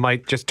Awards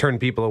might just turn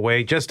people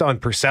away just on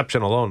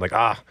perception alone. Like,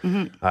 I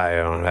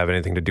don't have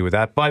anything to do with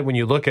that. But when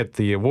you look at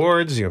the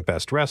awards,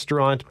 best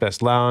restaurant,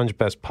 best lounge,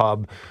 best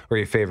pub, or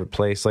your favorite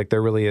place, like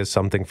there really is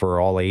something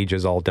for all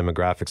ages, all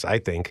demographics, I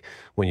think,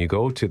 when you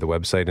go to the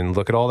website and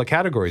look at all the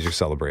categories you're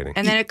celebrating.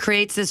 And then it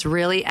creates this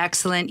really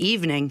excellent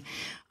evening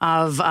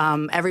of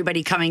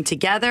everybody coming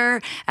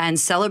together and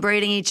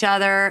celebrating each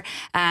other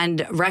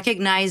and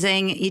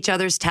recognizing each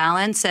other's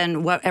talents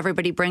and what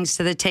everybody brings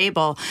to the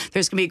table.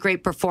 There's going to be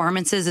great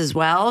performances as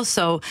well.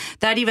 So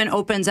that even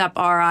opens up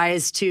our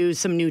eyes to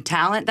some new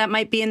talent that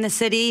might be in the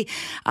city.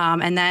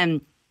 And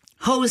then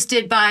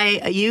hosted by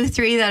you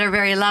three that are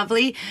very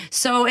lovely.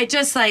 So it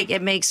just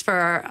it makes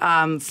for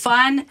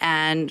fun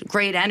and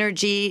great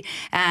energy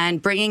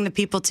and bringing the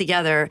people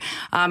together.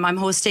 I'm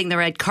hosting the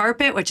red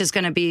carpet, which is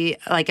going to be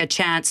like a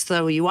chance.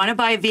 So you want to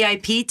buy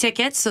VIP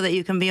tickets so that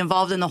you can be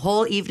involved in the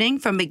whole evening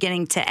from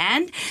beginning to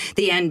end.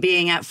 The end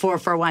being at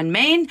 441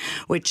 Main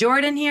with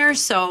Jordan here.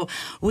 So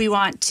we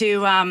want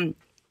to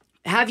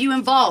have you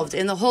involved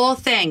in the whole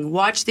thing.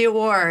 Watch the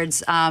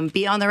awards,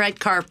 be on the red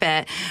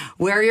carpet,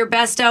 wear your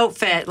best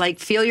outfit,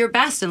 feel your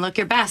best and look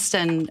your best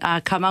and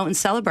come out and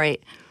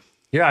celebrate.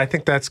 Yeah, I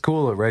think that's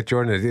cool, right,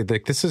 Jordan?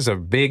 This is a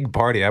big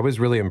party. I was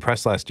really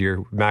impressed last year.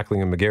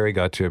 Mackling and McGarry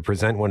got to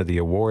present one of the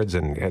awards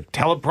and had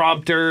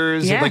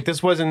teleprompters. Yeah. And,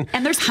 this wasn't...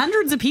 And there's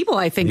hundreds of people,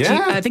 I think.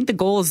 Yeah. I think the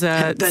goal is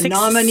the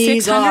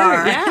nominees 600.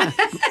 are. Yeah.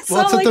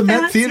 Well, it's at the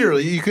Met fancy. Theater.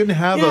 You couldn't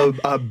have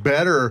a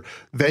better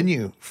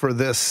venue for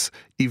this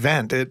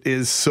event. It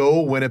is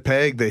so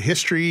Winnipeg. The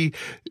history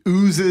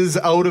oozes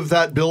out of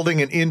that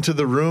building and into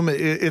the room.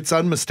 It's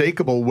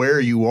unmistakable where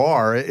you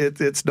are.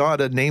 It's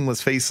not a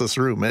nameless, faceless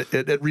room.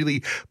 It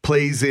really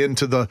plays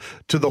into the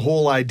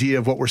whole idea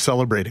of what we're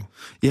celebrating.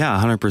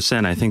 Yeah,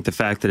 100%. I think the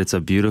fact that it's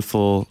a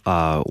beautiful,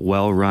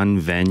 well-run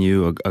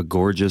venue, a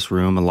gorgeous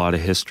room, a lot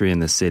of history in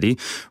the city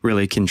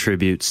really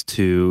contributes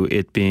to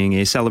it being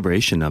a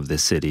celebration of the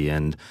city.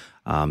 And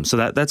so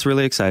that's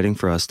really exciting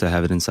for us to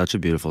have it in such a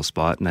beautiful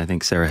spot. And I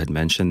think Sarah had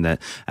mentioned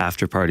that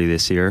after party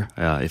this year,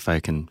 if I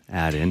can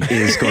add in,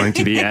 is going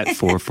to be at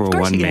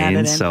 441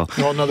 Main. So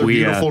another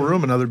beautiful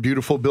room, another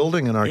beautiful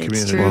building in our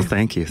community. Well,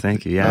 thank you.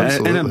 Yeah,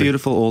 Absolutely. and a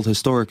beautiful old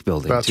historic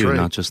building That's too, right.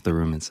 not just the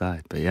room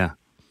inside. But yeah.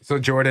 So,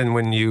 Jordan,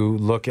 when you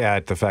look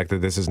at the fact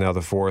that this is now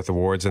the fourth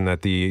awards and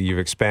that you've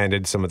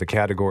expanded some of the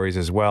categories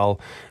as well,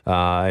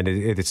 and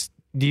it's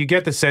do you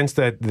get the sense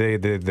that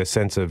the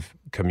sense of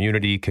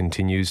community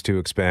continues to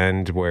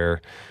expand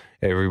where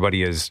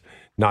everybody is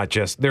not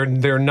just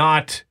they're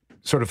not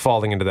sort of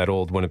falling into that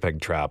old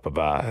Winnipeg trap of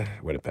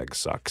Winnipeg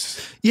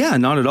sucks? Yeah,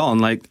 not at all.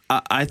 And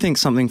I think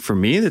something for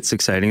me that's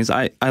exciting is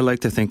I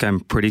like to think I'm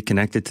pretty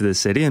connected to the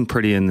city and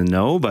pretty in the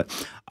know, but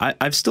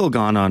I've still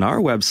gone on our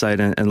website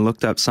and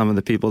looked up some of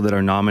the people that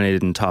are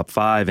nominated in top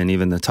 5 and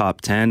even the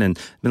top 10 and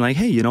been like,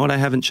 hey, you know what? I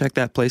haven't checked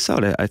that place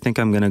out. I think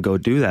I'm going to go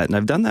do that. And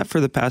I've done that for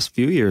the past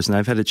few years. And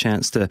I've had a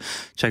chance to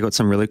check out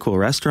some really cool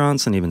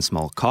restaurants and even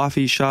small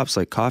coffee shops,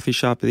 like Coffee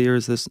Shop of the Year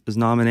is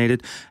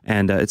nominated.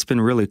 And it's been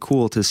really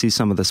cool to see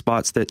some of the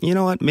spots that, you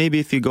know what, maybe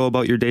if you go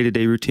about your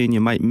day-to-day routine, you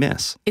might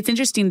miss. It's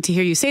interesting to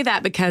hear you say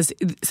that because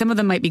some of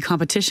them might be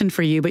competition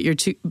for you, but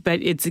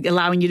it's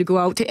allowing you to go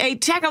out to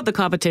check out the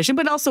competition,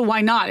 but also why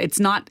not?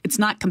 It's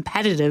not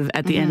competitive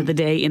at the end of the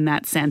day in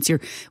that sense.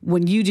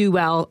 When you do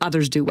well,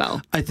 others do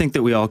well. I think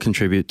that we all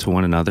contribute to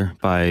one another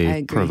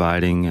by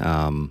providing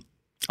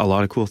a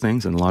lot of cool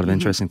things and a lot of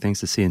interesting things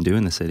to see and do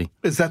in the city.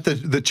 Is that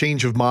the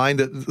change of mind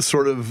that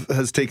sort of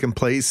has taken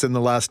place in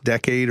the last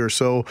decade or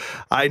so?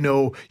 I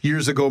know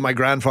years ago my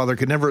grandfather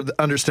could never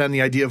understand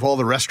the idea of all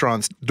the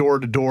restaurants door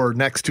to door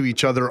next to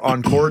each other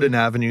on Corydon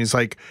Avenue. He's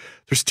like,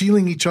 they're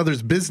stealing each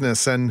other's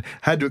business, and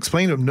had to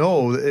explain to him,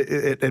 no,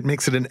 it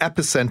makes it an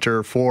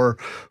epicenter for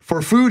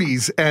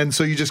foodies. And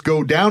so you just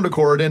go down to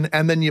Corydon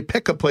and then you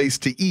pick a place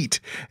to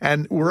eat.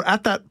 And we're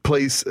at that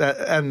place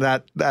and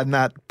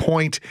that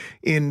point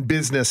in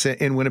business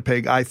in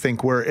Winnipeg, I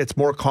think, where it's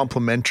more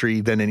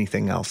complementary than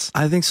anything else.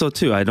 I think so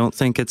too. I don't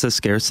think it's a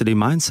scarcity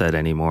mindset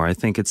anymore. I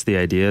think it's the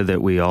idea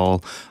that we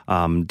all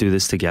do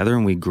this together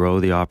and we grow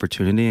the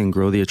opportunity and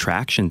grow the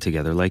attraction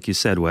together. Like you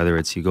said, whether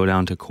it's you go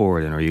down to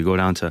Corydon or you go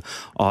down to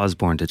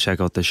Osborne to check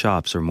out the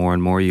shops, or more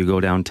and more you go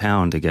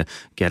downtown to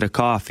get a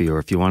coffee, or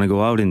if you want to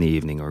go out in the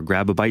evening or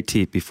grab a bite to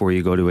eat before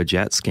you go to a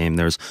Jets game,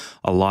 there's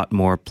a lot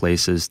more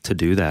places to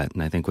do that.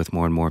 And I think with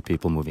more and more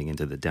people moving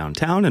into the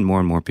downtown and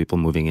more people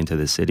moving into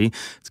the city,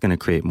 it's going to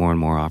create more and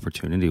more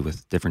opportunity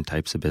with different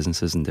types of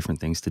businesses and different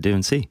things to do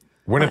and see.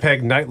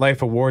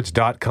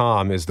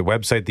 WinnipegNightLifeAwards.com is the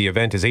website. The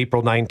event is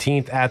April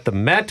 19th at the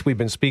Met. We've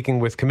been speaking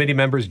with committee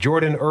members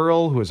Jordan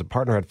Earl, who is a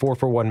partner at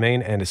 441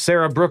 Main, and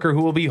Sarah Brooker,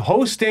 who will be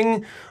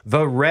hosting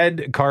the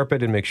red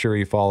carpet. And make sure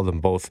you follow them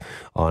both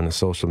on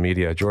social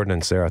media. Jordan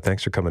and Sarah,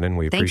 thanks for coming in.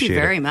 We appreciate it. Thank you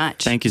very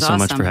much. Thank you It's so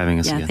much awesome. for having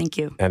us Yeah, again. thank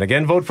you. And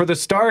again, vote for The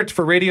Start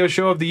for Radio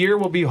Show of the Year.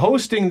 We'll be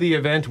hosting the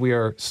event. We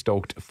are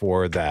stoked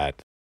for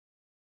that.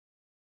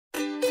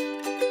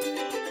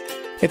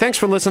 Hey, thanks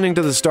for listening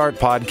to the Start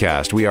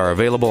Podcast. We are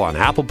available on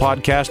Apple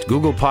Podcast,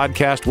 Google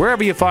Podcast,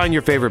 wherever you find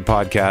your favorite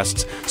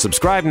podcasts.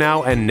 Subscribe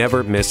now and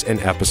never miss an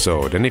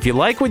episode. And if you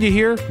like what you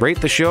hear,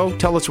 rate the show,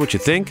 tell us what you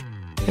think,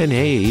 and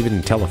hey,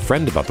 even tell a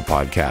friend about the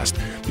podcast.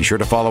 Be sure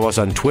to follow us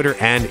on Twitter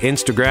and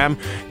Instagram.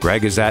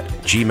 Greg is at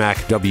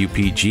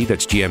GMACWPG,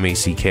 that's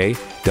GMACK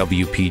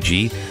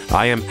WPG.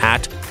 I am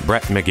at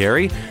Brett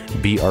McGarry,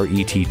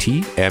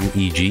 BrettMegarry.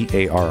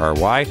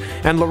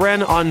 And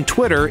Loren on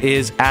Twitter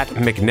is at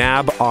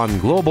McNabb on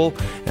Global,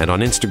 and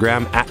on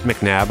Instagram at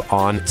McNabb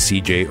on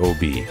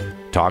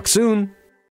CJOB. Talk soon.